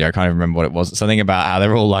on the radio. I can't even remember what it was. Something about how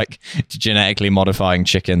they're all like genetically modifying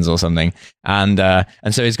chickens or something. And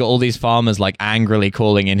so he's got all these farmers like angrily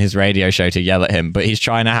calling in his radio show to yell at him, but he's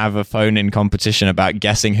trying to have a phone-in competition about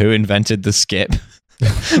guessing who invented the skip.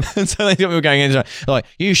 And so they got people going in like,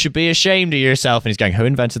 you should be ashamed of yourself, and he's going, who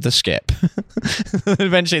invented the skip?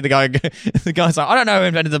 Eventually the guy's like, I don't know who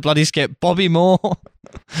invented the bloody skip. Bobby Moore.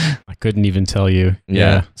 I couldn't even tell you.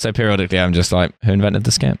 Yeah. So periodically I'm just like, who invented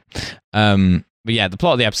the skip? But yeah, the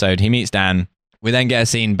plot of the episode, he meets Dan. We then get a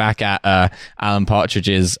scene back at Alan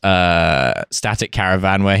Partridge's static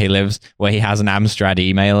caravan where he lives, where he has an Amstrad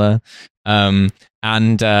emailer.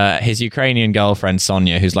 And his Ukrainian girlfriend,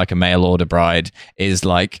 Sonia, who's like a mail order bride, is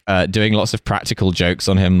like doing lots of practical jokes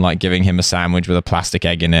on him, like giving him a sandwich with a plastic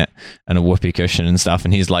egg in it and a whoopee cushion and stuff.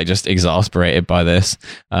 And he's like just exasperated by this.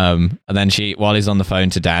 And then while he's on the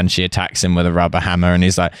phone to Dan, she attacks him with a rubber hammer. And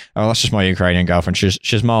he's like, oh, that's just my Ukrainian girlfriend.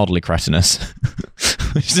 She's mildly cretinous.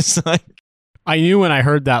 Which is just like, I knew when I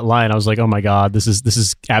heard that line, I was like, "Oh my god, this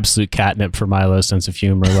is absolute catnip for Milo's sense of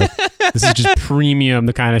humor. Like, this is just premium,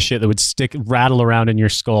 the kind of shit that would rattle around in your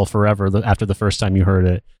skull forever after the first time you heard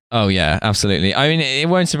it." Oh yeah, absolutely. I mean, it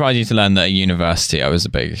won't surprise you to learn that at university, I was a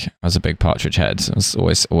big Partridge head. I was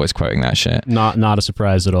always quoting that shit. Not a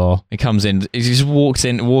surprise at all. He comes in, he just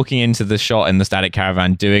walking into the shot in the static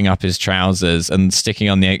caravan, doing up his trousers and sticking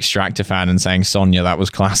on the extractor fan and saying, "Sonia, that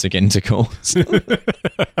was classic intercourse."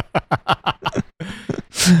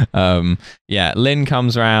 Yeah, Lynn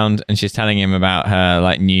comes round and she's telling him about her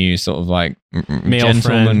like new sort of like male gentleman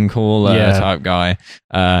friend. caller type guy,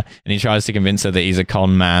 and he tries to convince her that he's a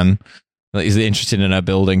con man, that he's interested in her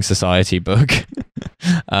building society book.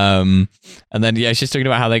 And then she's talking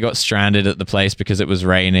about how they got stranded at the place because it was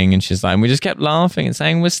raining, and she's like, and we just kept laughing and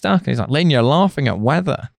saying we're stuck. And he's like, Lynn, you're laughing at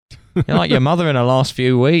weather. You're like your mother in the last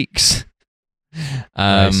few weeks.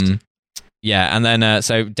 Yeah, and then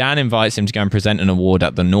so Dan invites him to go and present an award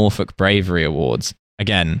at the Norfolk Bravery Awards.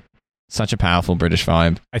 Again, such a powerful British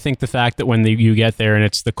vibe. I think the fact that when you get there and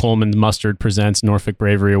it's the Coleman Mustard presents Norfolk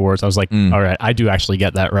Bravery Awards, I was like, all right, I do actually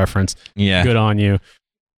get that reference. Yeah. Good on you.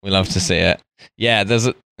 We love to see it. Yeah,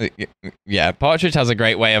 Partridge has a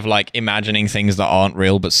great way of like imagining things that aren't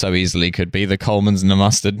real but so easily could be. The Colemans and the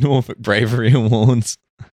Mustard Norfolk Bravery Awards.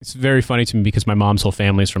 It's very funny to me because my mom's whole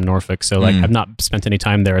family is from Norfolk, so like I've not spent any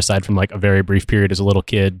time there aside from like a very brief period as a little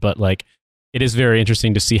kid, but like it is very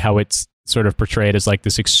interesting to see how it's sort of portrayed as like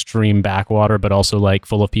this extreme backwater, but also like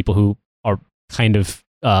full of people who are kind of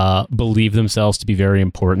believe themselves to be very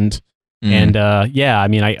important. And I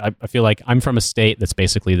mean, I feel like I'm from a state that's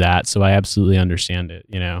basically that, so I absolutely understand it,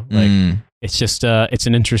 you know? Like it's just it's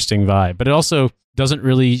an interesting vibe, but it also doesn't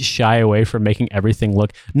really shy away from making everything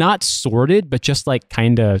look not sordid, but just like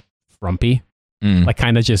kind of frumpy. Like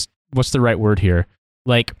kind of just, what's the right word here?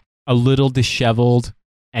 Like a little disheveled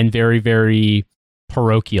and very, very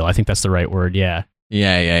parochial. I think that's the right word. Yeah.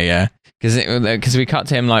 Yeah. Because we cut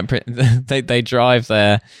to him like they drive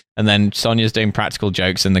there, and then Sonia's doing practical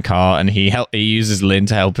jokes in the car, and he uses Lynn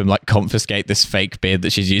to help him like confiscate this fake beard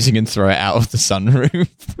that she's using and throw it out of the sunroof.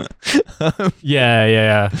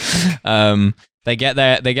 Yeah. they get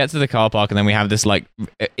to the car park, and then we have this like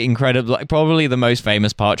incredible, like probably the most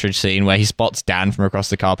famous Partridge scene where he spots Dan from across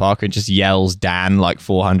the car park and just yells Dan like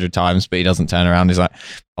 400 times, but he doesn't turn around. He's like,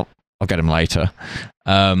 I'll get him later.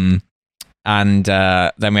 And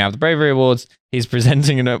then we have the Bravery Awards. He's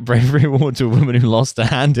presenting a Bravery Award to a woman who lost a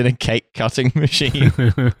hand in a cake cutting machine.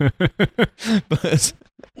 But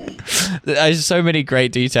there's so many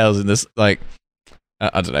great details in this, like,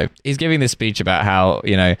 I don't know. He's giving this speech about how,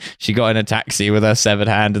 she got in a taxi with her severed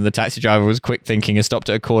hand, and the taxi driver was quick thinking and stopped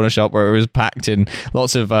at a corner shop where it was packed in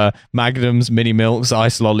lots of Magnums, mini milks,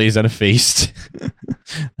 ice lollies, and a feast.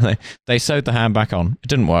 They sewed the hand back on. It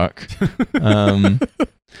didn't work.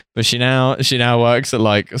 But she now works at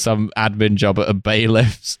like some admin job at a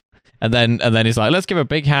bailiff's. And then he's like, let's give a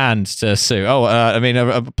big hand to Sue.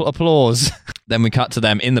 Applause. Then we cut to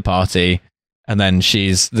them in the party. And then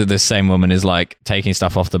this same woman is like taking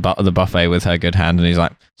stuff off the buffet with her good hand, and he's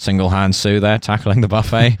like, single hand Sue there tackling the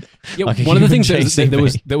buffet. Yeah, like one of the things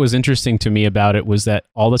that was interesting to me about it was that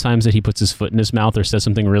all the times that he puts his foot in his mouth or says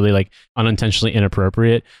something really like unintentionally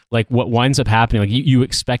inappropriate, like what winds up happening, like you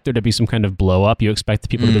expect there to be some kind of blow up. You expect the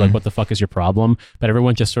people to be like, what the fuck is your problem? But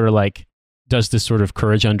everyone just sort of like does this sort of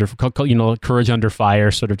courage under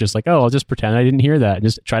fire, sort of just like, oh, I'll just pretend I didn't hear that.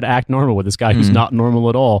 Just try to act normal with this guy who's not normal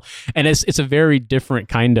at all. And it's a very different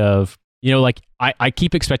kind of, like I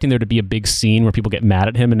keep expecting there to be a big scene where people get mad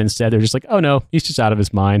at him, and instead they're just like, oh no, he's just out of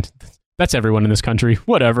his mind. That's everyone in this country.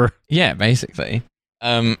 Whatever. Yeah, basically.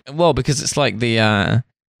 Well, because it's like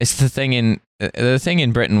it's the thing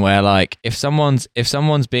in Britain where like if someone's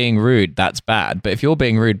being rude, that's bad, but if you're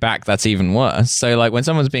being rude back, that's even worse. So like when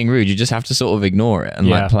someone's being rude, you just have to sort of ignore it and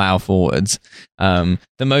like plow forwards. The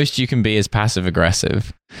most you can be is passive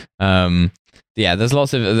aggressive. There's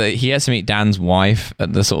lots of he gets to meet Dan's wife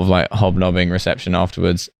at the sort of like hobnobbing reception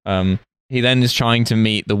afterwards. He then is trying to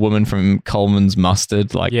meet the woman from Coleman's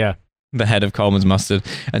Mustard, like the head of Coleman's Mustard,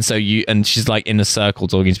 and she's like in a circle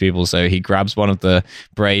talking to people, so he grabs one of the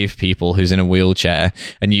brave people who's in a wheelchair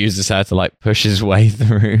and uses her to like push his way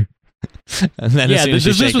through. And then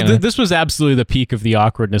this was absolutely the peak of the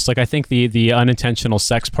awkwardness. Like I think the unintentional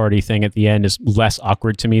sex party thing at the end is less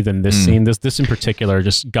awkward to me than this scene. This in particular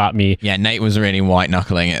just got me. Yeah, Nate was really white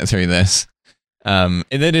knuckling it through this.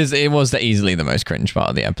 It was easily the most cringe part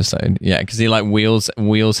of the episode. Yeah, because he like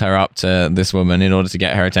wheels her up to this woman in order to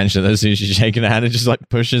get her attention. As soon as she's shaking her hand, and just like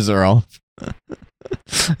pushes her off.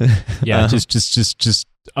 Yeah, just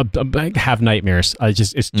have nightmares.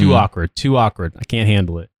 It's too awkward. Too awkward. I can't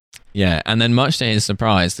handle it. Yeah, and then much to his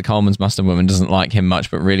surprise, the Coleman's Mustard woman doesn't like him much,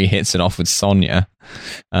 but really hits it off with Sonia,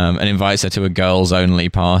 and invites her to a girls-only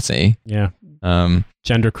party. Yeah.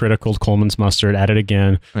 Gender critical Coleman's Mustard at it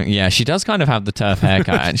again. Yeah, she does kind of have the turf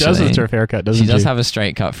haircut. Actually, she does have the turf haircut, doesn't she? She does have a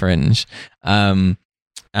straight cut fringe.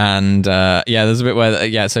 There's a bit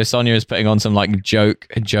where so Sonia is putting on some like joke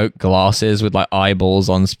glasses with like eyeballs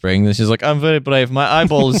on springs, and she's like, I'm very brave, my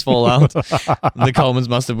eyeballs fall out. The Coleman's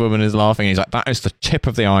Mustard woman is laughing, and he's like, that is the tip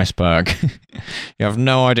of the iceberg. You have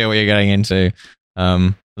no idea what you're getting into.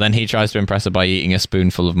 Then he tries to impress her by eating a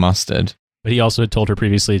spoonful of mustard. But he also had told her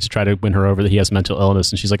previously to try to win her over that he has mental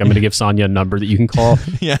illness, and she's like, I'm going to give Sonia a number that you can call.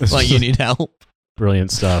 Yeah, like you need help. Brilliant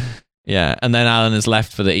stuff. Yeah, and then Alan is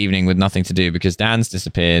left for the evening with nothing to do because Dan's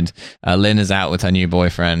disappeared. Lynn is out with her new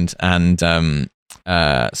boyfriend, and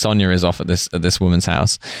Sonia is off at this woman's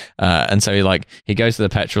house. And so he goes to the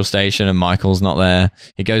petrol station, and Michael's not there.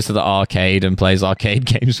 He goes to the arcade and plays arcade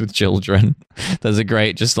games with children. There's a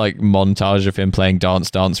great just like montage of him playing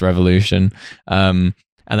Dance Revolution.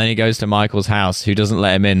 And then he goes to Michael's house, who doesn't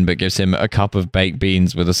let him in, but gives him a cup of baked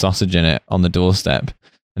beans with a sausage in it on the doorstep.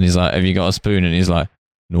 And he's like, have you got a spoon? And he's like,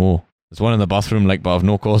 no. There's one in the bathroom, but I've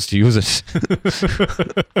no cause to use it.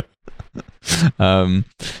 And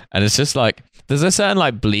it's just like, there's a certain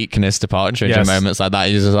like bleakness to Partridge in moments like that.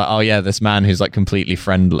 He's just like, oh yeah, this man who's like completely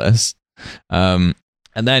friendless. And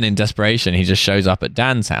then in desperation, he just shows up at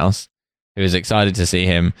Dan's house, who is excited to see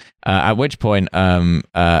him. At which point,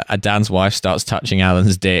 Dan's wife starts touching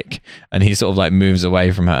Alan's dick, and he sort of like moves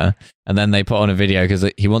away from her. And then they put on a video because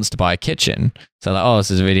he wants to buy a kitchen. So like, oh,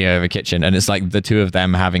 this is a video of a kitchen, and it's like the two of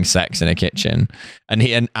them having sex in a kitchen.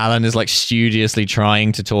 And Alan is like studiously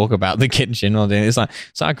trying to talk about the kitchen. It's like,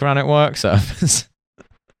 it's like a granite work surface.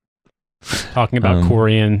 Talking about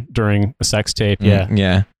Corian during a sex tape. Yeah.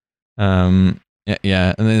 Yeah.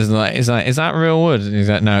 Yeah, and then he's like, is that real wood? And he's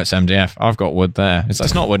like, no, it's MDF. I've got wood there. It's like,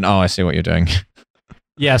 it's not wood. Oh, I see what you're doing.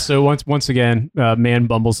 Yeah, so once again, man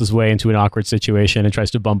bumbles his way into an awkward situation and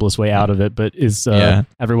tries to bumble his way out of it, but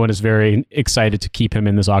everyone is very excited to keep him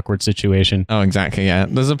in this awkward situation. Oh, exactly, yeah.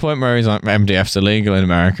 There's a point where he's like, MDF's illegal in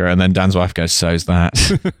America, and then Dan's wife goes, so's that.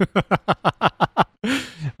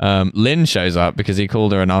 Lynn shows up because he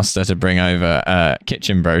called her and asked her to bring over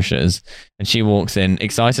kitchen brochures, and she walks in,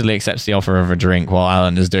 excitedly accepts the offer of a drink while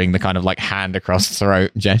Alan is doing the kind of like hand across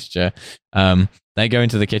throat gesture. They go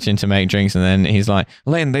into the kitchen to make drinks, and then he's like,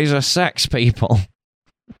 Lynn, these are sex people.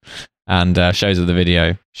 And shows her the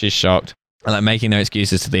video. She's shocked. And like making no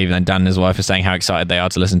excuses to leave. And then Dan and his wife are saying how excited they are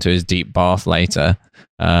to listen to his deep bath later.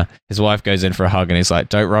 His wife goes in for a hug, and he's like,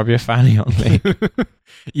 don't rub your fanny on me.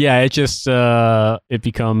 Yeah, it just it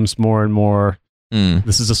becomes more and more.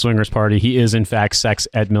 This is a swingers party. He is in fact Sex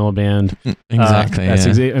Ed Miliband. Exactly.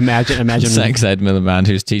 Imagine Sex Ed Miliband,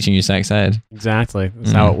 who's teaching you sex ed. Exactly.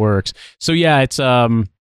 That's how it works. So yeah,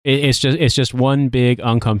 it's just one big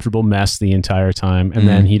uncomfortable mess the entire time, and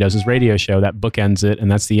then he does his radio show that bookends it,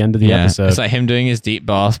 and that's the end of the episode. It's like him doing his deep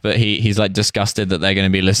bath, but he's like disgusted that they're going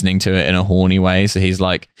to be listening to it in a horny way, so he's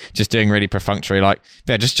like just doing really perfunctory, like,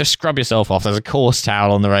 yeah, just scrub yourself off. There's a coarse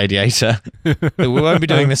towel on the radiator. We won't be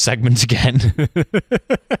doing this segment again.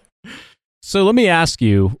 So let me ask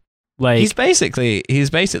you. Like, he's basically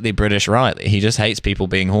British Riley. He just hates people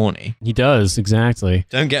being horny. He does, exactly.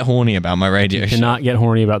 Don't get horny about my radio show. Cannot get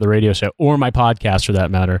horny about the radio show or my podcast for that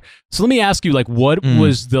matter. So let me ask you, like, what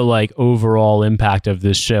was the like overall impact of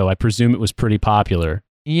this show? I presume it was pretty popular.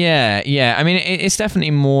 Yeah. I mean, it's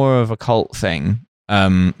definitely more of a cult thing.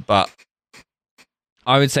 But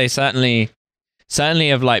I would say certainly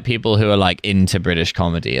of like people who are like into British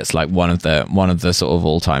comedy, it's like one of the sort of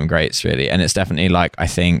all-time greats, really. And it's definitely like, I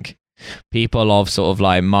think, people of sort of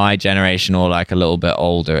like my generation or like a little bit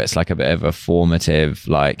older, it's like a bit of a formative,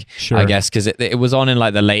 like, sure. I guess, because it was on in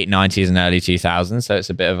like the late 90s and early 2000s, so it's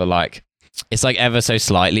a bit of a like, it's like ever so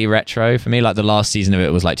slightly retro for me. Like the last season of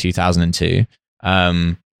it was like 2002,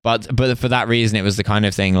 but for that reason it was the kind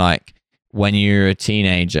of thing like, when you're a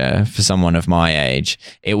teenager, for someone of my age,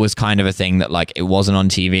 it was kind of a thing that like it wasn't on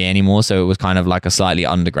TV anymore, so it was kind of like a slightly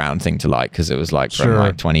underground thing to like, because it was like from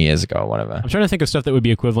like 20 years ago or whatever. I'm trying to think of stuff that would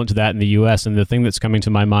be equivalent to that in the US, and the thing that's coming to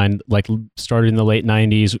my mind, like started in the late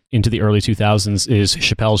 90s into the early 2000s, is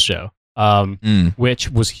Chappelle's Show.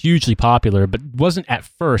 Which was hugely popular, but wasn't at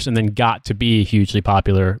first, and then got to be hugely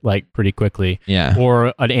popular like pretty quickly. Yeah.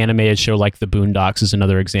 Or an animated show like The Boondocks is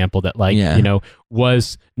another example that like, you know,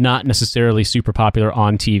 was not necessarily super popular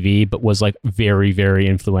on TV, but was like very, very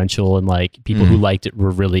influential, and like people who liked it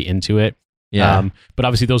were really into it. Yeah. But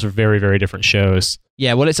obviously those are very, very different shows.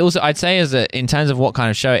 Yeah, well, it's also, I'd say, is that in terms of what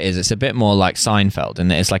kind of show it is, it's a bit more like Seinfeld,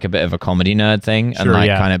 and it's like a bit of a comedy nerd thing, and like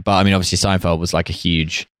kind of. But I mean, obviously Seinfeld was like a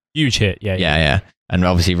huge hit, yeah, and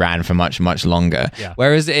obviously ran for much longer. Yeah.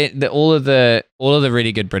 Whereas all of the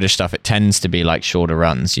really good British stuff, it tends to be like shorter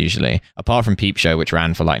runs usually. Apart from Peep Show, which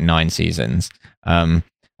ran for like 9 seasons.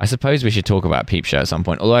 I suppose we should talk about Peep Show at some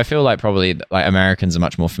point. Although I feel like probably like Americans are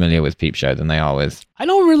much more familiar with Peep Show than they are with. I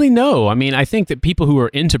don't really know. I mean, I think that people who are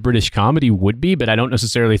into British comedy would be, but I don't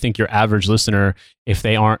necessarily think your average listener, if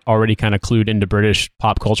they aren't already kind of clued into British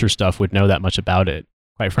pop culture stuff, would know that much about it.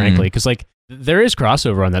 Quite frankly, because like there is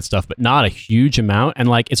crossover on that stuff, but not a huge amount. And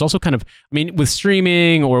like it's also kind of, I mean, with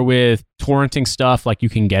streaming or with torrenting stuff, like you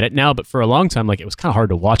can get it now, but for a long time, like it was kind of hard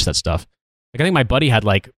to watch that stuff. Like I think my buddy had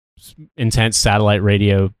like intense satellite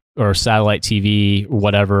radio or satellite TV or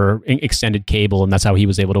whatever, extended cable, and that's how he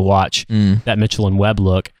was able to watch that Mitchell and Webb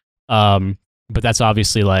look. But that's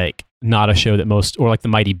obviously like not a show that most, or like the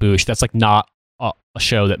Mighty Boosh, that's like not a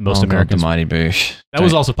show that most Americans. The Mighty Boosh. That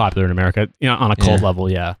was also popular in America, you know, on a cult level,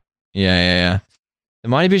 Yeah. The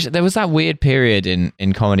Mighty Boosh, there was that weird period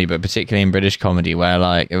in comedy, but particularly in British comedy, where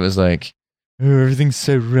like it was like, oh, everything's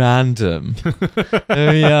so random.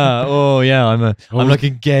 Oh yeah, I'm like a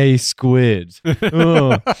gay squid.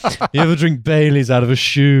 Oh, you ever drink Baileys out of a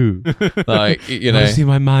shoe? Like, you know, see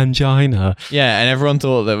my mangina. Yeah, and everyone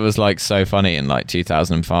thought that was like so funny in like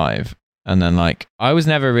 2005. And then like I was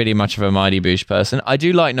never really much of a Mighty Boosh person. I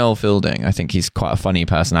do like Noel Fielding. I think he's quite a funny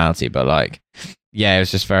personality, but like, yeah, it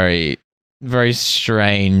was just very, very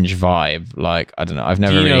strange vibe. Like, I don't know. I've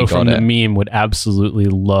never Dino really got from it. The Meme would absolutely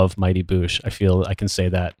love Mighty Boosh. I feel I can say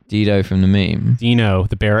that. Dido from The Meme. Dino,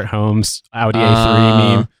 the Barrett Holmes Audi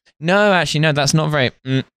A3 meme. No, actually, no, that's not very.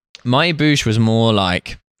 Mighty Boosh was more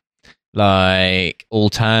like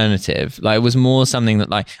alternative. Like it was more something that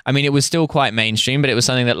like, I mean, it was still quite mainstream, but it was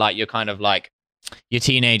something that like you're kind of like your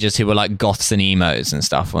teenagers who were like goths and emos and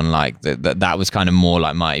stuff, and like that was kind of more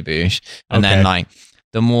like Mighty Boosh. And then like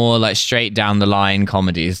the more like straight down the line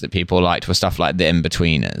comedies that people liked were stuff like The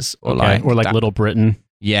In-Betweeners or like Little Britain.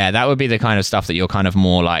 Yeah, that would be the kind of stuff that you're kind of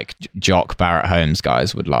more like jock Barrett Holmes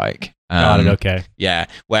guys would like. Got it. Okay. Yeah.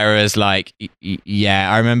 Whereas like,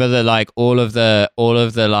 yeah, I remember that like all of the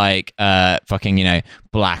like fucking, you know,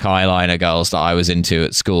 black eyeliner girls that I was into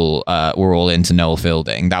at school were all into Noel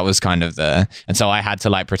Fielding. That was kind of and so I had to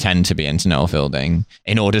like pretend to be into Noel Fielding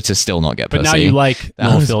in order to still not get pussy. But now you like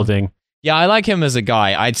Noel Fielding. Yeah, I like him as a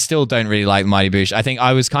guy. I still don't really like Mighty Boosh. I think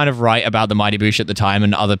I was kind of right about the Mighty Boosh at the time,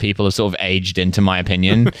 and other people have sort of aged into my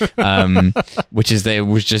opinion, which is that it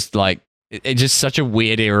was just like, it's just such a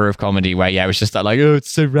weird era of comedy where, yeah, it was just that like, oh, it's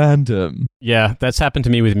so random. Yeah, that's happened to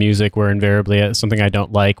me with music where invariably something I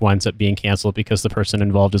don't like winds up being canceled because the person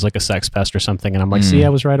involved is like a sex pest or something. And I'm like, see, I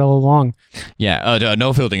was right all along. Yeah.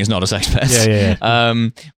 Noel Fielding is not a sex pest. Yeah.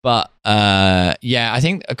 But yeah, I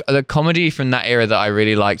think the comedy from that era that I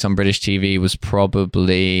really liked on British TV was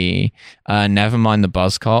probably Nevermind the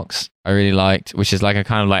Buzzcocks. I really liked, which is like a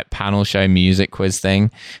kind of like panel show music quiz thing.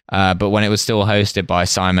 But when it was still hosted by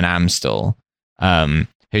Simon Amstell,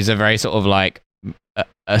 who's a very sort of like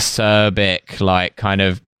acerbic, like kind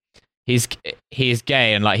of, he's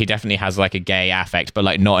gay and like he definitely has like a gay affect, but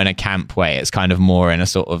like not in a camp way. It's kind of more in a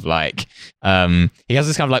sort of like, he has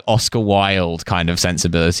this kind of like Oscar Wilde kind of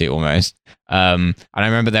sensibility almost. And I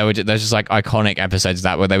remember there's just like iconic episodes of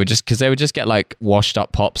that where they would just get like washed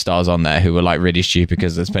up pop stars on there who were like really stupid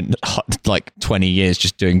because they spent like 20 years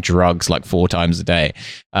just doing drugs like 4 times a day.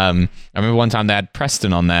 I remember one time they had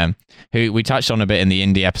Preston on there, who we touched on a bit in the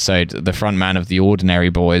indie episode, the front man of the Ordinary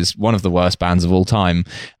Boys, one of the worst bands of all time,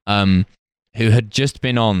 who had just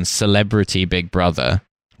been on Celebrity Big Brother.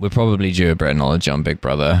 We're probably due a Brit knowledge on Big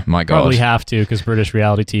Brother. My God. Probably have to, because British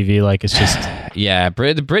reality TV, like, it's just... Yeah,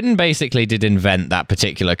 Britain basically did invent that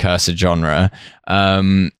particular cursed genre.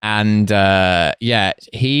 Yeah,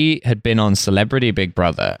 he had been on Celebrity Big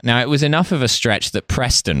Brother. Now, it was enough of a stretch that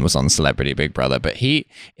Preston was on Celebrity Big Brother, but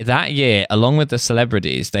that year, along with the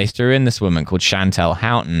celebrities, they threw in this woman called Chantel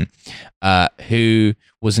Houghton, who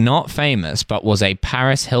was not famous, but was a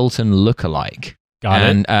Paris Hilton lookalike.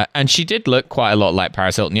 And she did look quite a lot like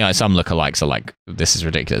Paris Hilton. You know, some lookalikes are like, this is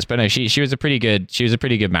ridiculous. But no, she was a pretty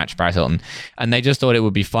good match for Paris Hilton. And they just thought it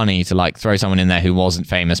would be funny to like throw someone in there who wasn't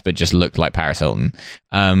famous but just looked like Paris Hilton.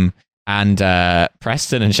 And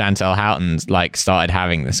Preston and Chantel Houghton like started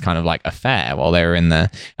having this kind of like affair while they were in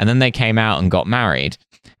there. And then they came out and got married.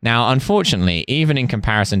 Now, unfortunately, even in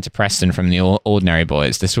comparison to Preston from the Ordinary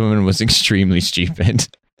Boys, this woman was extremely stupid.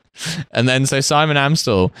 And then so Simon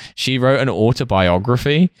Amstell, she wrote an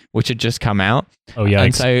autobiography which had just come out. Oh yeah.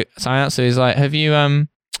 And so Simon Amstell is like, have you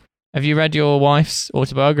read your wife's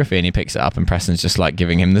autobiography? And he picks it up and Preston's just like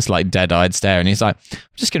giving him this like dead-eyed stare and he's like, I'm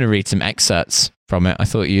just going to read some excerpts from it. I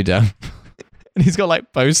thought you'd and he's got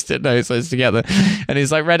like post-it notes together and he's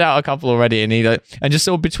like read out a couple already and and just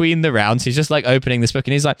sort of between the rounds he's just like opening this book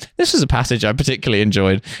and he's like, this was a passage I particularly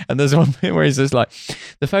enjoyed. And there's one bit where he's just like,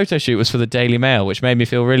 the photo shoot was for the Daily Mail, which made me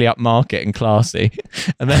feel really upmarket and classy.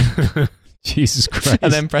 And then Jesus Christ.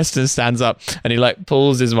 And then Preston stands up and he like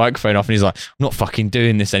pulls his microphone off and he's like, I'm not fucking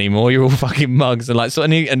doing this anymore, you're all fucking mugs. And like, so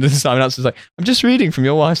and then Simon Amstell's like, I'm just reading from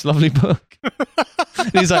your wife's lovely book.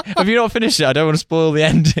 And he's like, have you not finished it? I don't want to spoil the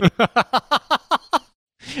ending.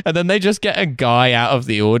 And then they just get a guy out of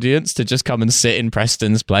the audience to just come and sit in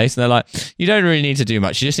Preston's place. And they're like, you don't really need to do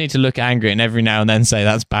much. You just need to look angry and every now and then say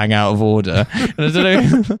that's bang out of order. And I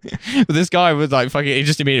don't know. But this guy was like, fucking, he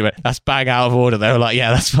just immediately went, that's bang out of order. They were like,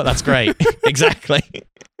 yeah, that's great. Exactly.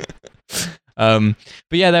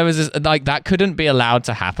 But yeah, there was this, like, that couldn't be allowed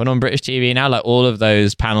to happen on British TV now. Like, all of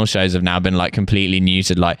those panel shows have now been like completely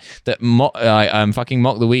neutered. Like that, fucking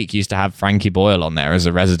Mock the Week used to have Frankie Boyle on there as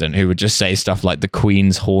a resident who would just say stuff like the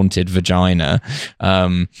Queen's haunted vagina,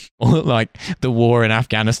 or like the war in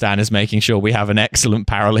Afghanistan is making sure we have an excellent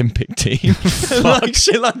Paralympic team, like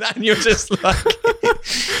shit like that. And you're just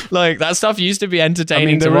like that stuff used to be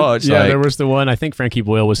entertaining to watch. Yeah, there was the one. I think Frankie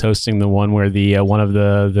Boyle was hosting the one where the one of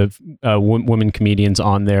the women comedians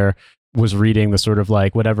on there was reading the sort of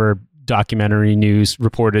like whatever documentary news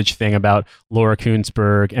reportage thing about Laura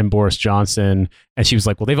Koonsberg and Boris Johnson, and she was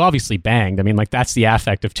like, well, they've obviously banged. I mean, like, that's the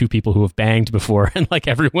affect of two people who have banged before. And like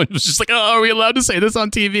everyone was just like, oh, are we allowed to say this on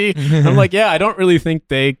TV? I'm like, yeah, I don't really think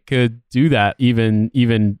they could do that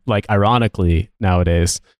even like ironically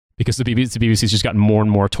nowadays, because the BBC's just gotten more and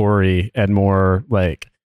more Tory and more like,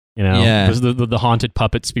 you know, there's the haunted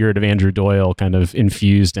puppet spirit of Andrew Doyle kind of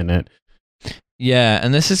infused in it. Yeah,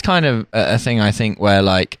 and this is kind of a thing I think where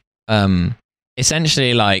like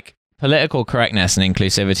essentially like political correctness and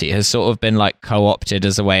inclusivity has sort of been like co-opted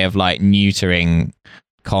as a way of like neutering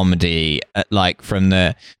comedy, like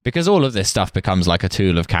because all of this stuff becomes like a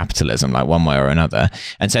tool of capitalism, like one way or another.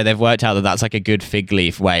 And so they've worked out that that's like a good fig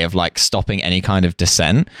leaf way of like stopping any kind of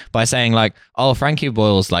dissent by saying like, oh, Frankie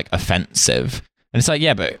Boyle's like offensive. And it's like,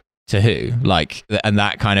 yeah, but to who? Like, and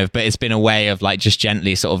that kind of, but it's been a way of like just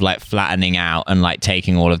gently sort of like flattening out and like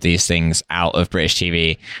taking all of these things out of British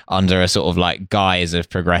TV under a sort of like guise of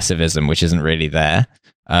progressivism, which isn't really there.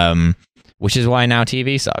 Which is why now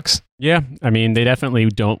TV sucks. Yeah, I mean, they definitely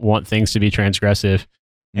don't want things to be transgressive.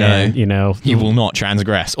 No, and, you know, you will not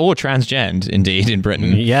transgress or transgend, indeed, in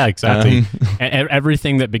Britain. Yeah, exactly.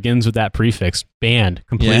 Everything that begins with that prefix, banned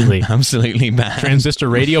completely. Yeah, absolutely banned. Transistor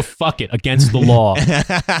radio, fuck it, against the law.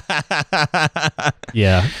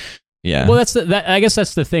 Yeah. Yeah. Well, I guess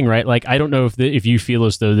that's the thing, right? Like, I don't know if you feel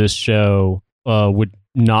as though this show would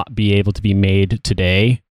not be able to be made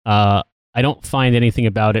today. I don't find anything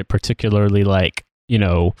about it particularly like, you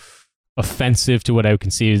know, offensive to what I would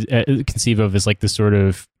conceive of as like the sort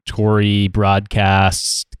of Tory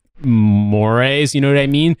broadcast mores. You know what I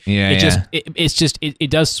mean? Yeah. It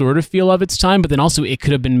does sort of feel of its time, but then also it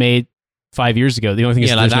could have been made 5 years ago. The only thing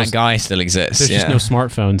is like that guy still exists. There's just no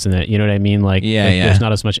smartphones in it. You know what I mean? Like, there's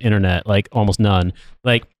not as much internet, like almost none.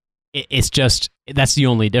 Like, it's just, that's the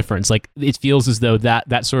only difference. Like, it feels as though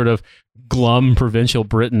that sort of glum provincial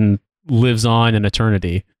Britain lives on in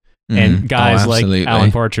eternity. And guys like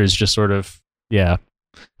Alan Partridge just sort of, yeah.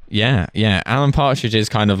 Alan Partridge is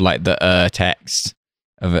kind of like the text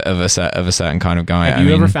of a certain kind of guy. Have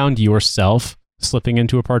you ever found yourself slipping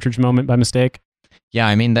into a Partridge moment by mistake? Yeah,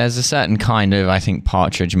 I mean, there's a certain kind of, I think,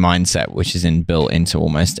 Partridge mindset which is built into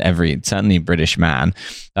almost every, certainly British man.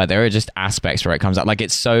 There are just aspects where it comes out. Like,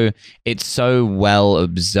 it's so well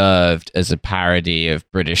observed as a parody of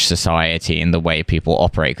British society and the way people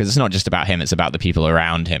operate. Because it's not just about him, it's about the people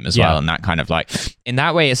around him as well. And that kind of like, in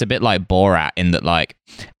that way, it's a bit like Borat in that, like,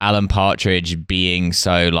 Alan Partridge being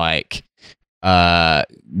so like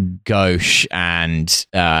gauche and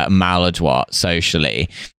maladroit socially,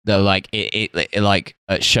 that like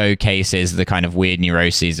it showcases the kind of weird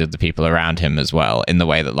neuroses of the people around him as well, in the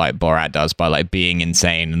way that like Borat does, by like being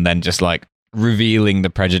insane and then just like revealing the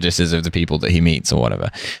prejudices of the people that he meets or whatever.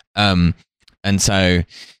 And so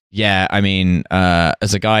yeah, I mean,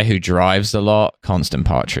 as a guy who drives a lot, constant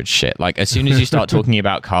Partridge shit. Like, as soon as you start talking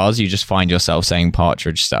about cars, you just find yourself saying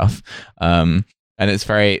Partridge stuff. And it's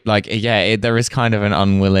very, like, there is kind of an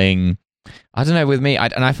unwilling, I don't know, with me,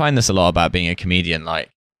 and I find this a lot about being a comedian, like,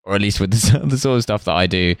 or at least with the sort of stuff that I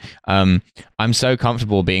do. I'm so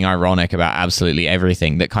comfortable being ironic about absolutely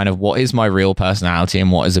everything that kind of what is my real personality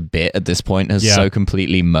and what is a bit at this point has so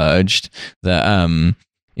completely merged that,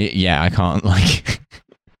 I can't, like,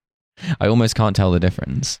 I almost can't tell the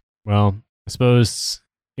difference. Well, I suppose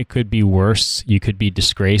it could be worse. You could be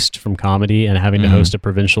disgraced from comedy and having to host a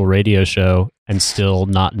provincial radio show and still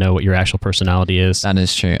not know what your actual personality is. That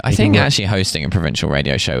is true. I think actually hosting a provincial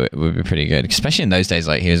radio show would be pretty good, especially in those days.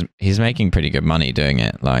 Like, he's making pretty good money doing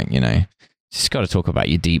it. Like, you know, just got to talk about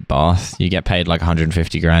your deep bath. You get paid like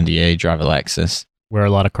 150 grand a year. You drive a Lexus. Wear a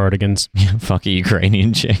lot of cardigans. Fuck a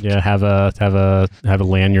Ukrainian chick. Yeah, have a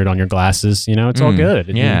lanyard on your glasses. You know, it's all good.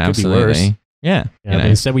 It could absolutely. Be worse. Yeah. But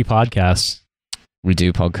instead we podcast. We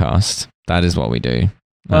do podcast. That is what we do.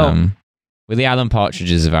 We're the Alan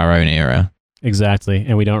Partridges of our own era. Exactly.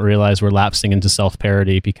 And we don't realize we're lapsing into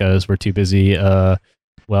self-parody because we're too busy,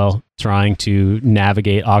 trying to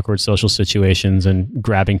navigate awkward social situations and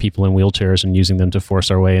grabbing people in wheelchairs and using them to force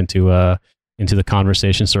our way into the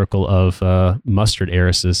conversation circle of mustard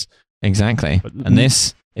heiresses. Exactly. And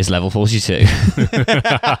this is Level 42.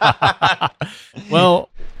 Well,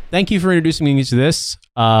 thank you for introducing me to this.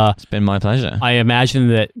 It's been my pleasure. I imagine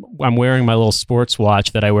that I'm wearing my little sports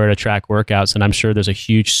watch that I wear to track workouts, and I'm sure there's a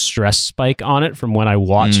huge stress spike on it from when I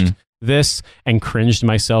watched this and cringed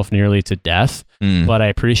myself nearly to death. But I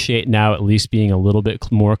appreciate now at least being a little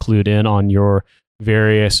bit more clued in on your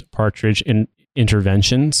various Partridge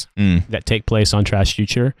interventions that take place on Trash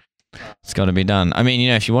Future. It's got to be done. I mean, you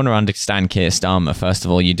know, if you want to understand Keir Starmer, first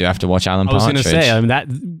of all, you do have to watch Alan Partridge. I was going to say, I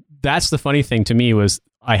mean, that's the funny thing to me was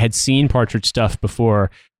I had seen Partridge stuff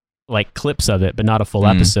before, like clips of it, but not a full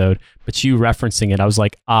episode. But you referencing it, I was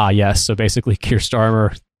like, yes. So basically, Keir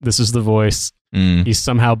Starmer, this is the voice. He's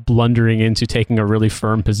somehow blundering into taking a really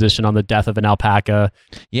firm position on the death of an alpaca.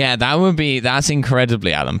 Yeah, that's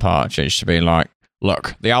incredibly Alan Partridge to be like,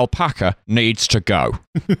 look, the alpaca needs to go.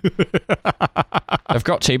 They've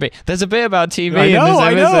got TB. There's a bit about TB. I know.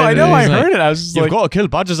 I heard it. I was just You've got to kill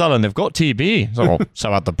badgers, Alan. They've got TB.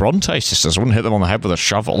 So had the Bronte sisters wouldn't hit them on the head with a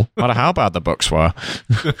shovel, no matter how bad the books were.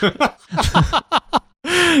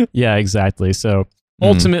 Yeah, exactly. So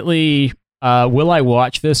ultimately, Will I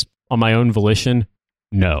watch this on my own volition?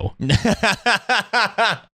 No.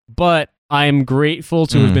 But I'm grateful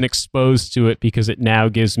to have been exposed to it because it now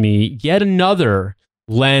gives me yet another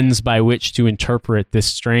lens by which to interpret this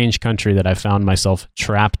strange country that I found myself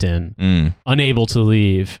trapped in, unable to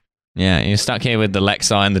leave. Yeah, you're stuck here with the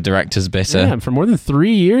Lexi and the director's bitter. Yeah, for more than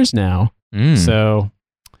 3 years now. So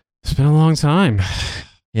it's been a long time.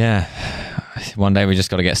 Yeah. One day we just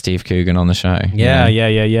got to get Steve Coogan on the show.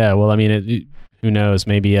 Yeah. Well, I mean, who knows?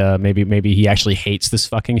 Maybe he actually hates this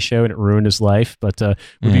fucking show and it ruined his life. But it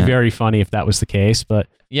would be very funny if that was the case. But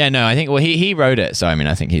yeah, no, I think he wrote it, so I mean,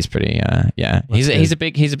 I think he's pretty. He's a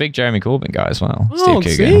big Jeremy Corbyn guy as well. Oh,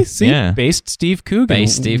 Steve Coogan. See, yeah. Based Steve Coogan.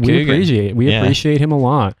 We appreciate him a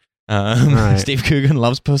lot. Right. Steve Coogan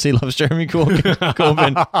loves pussy, loves Jeremy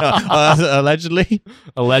Corbyn.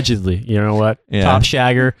 Allegedly. You know what? Yeah. Top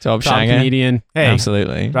shagger. Top comedian. Hey,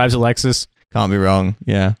 absolutely. Drives a Lexus. Can't be wrong.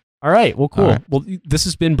 Yeah. All right. Well, cool. Right. Well, this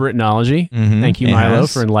has been Britanology. Thank you, Milo,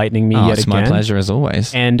 for enlightening me yet again. It's my pleasure as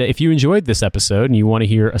always. And if you enjoyed this episode and you want to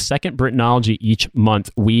hear a second Britanology each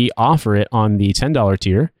month, we offer it on the $10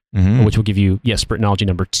 tier, which will give you, Britanology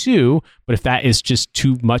number 2. But if that is just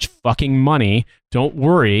too much fucking money, don't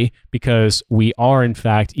worry, because we are, in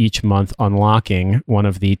fact, each month unlocking one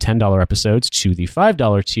of the $10 episodes to the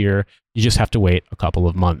 $5 tier. You just have to wait a couple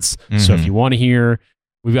of months. So if you want to hear...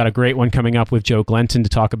 We've got a great one coming up with Joe Glenton to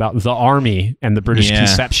talk about the Army and the British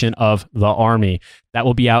conception of the Army. That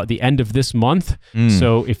will be out at the end of this month.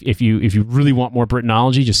 So if you really want more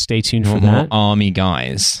Britanology, just stay tuned for that. More Army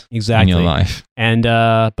guys in your life. And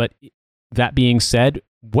but that being said,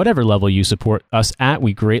 whatever level you support us at,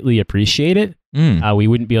 we greatly appreciate it. We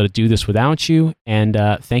wouldn't be able to do this without you. And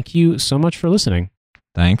thank you so much for listening.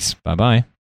 Thanks. Bye-bye.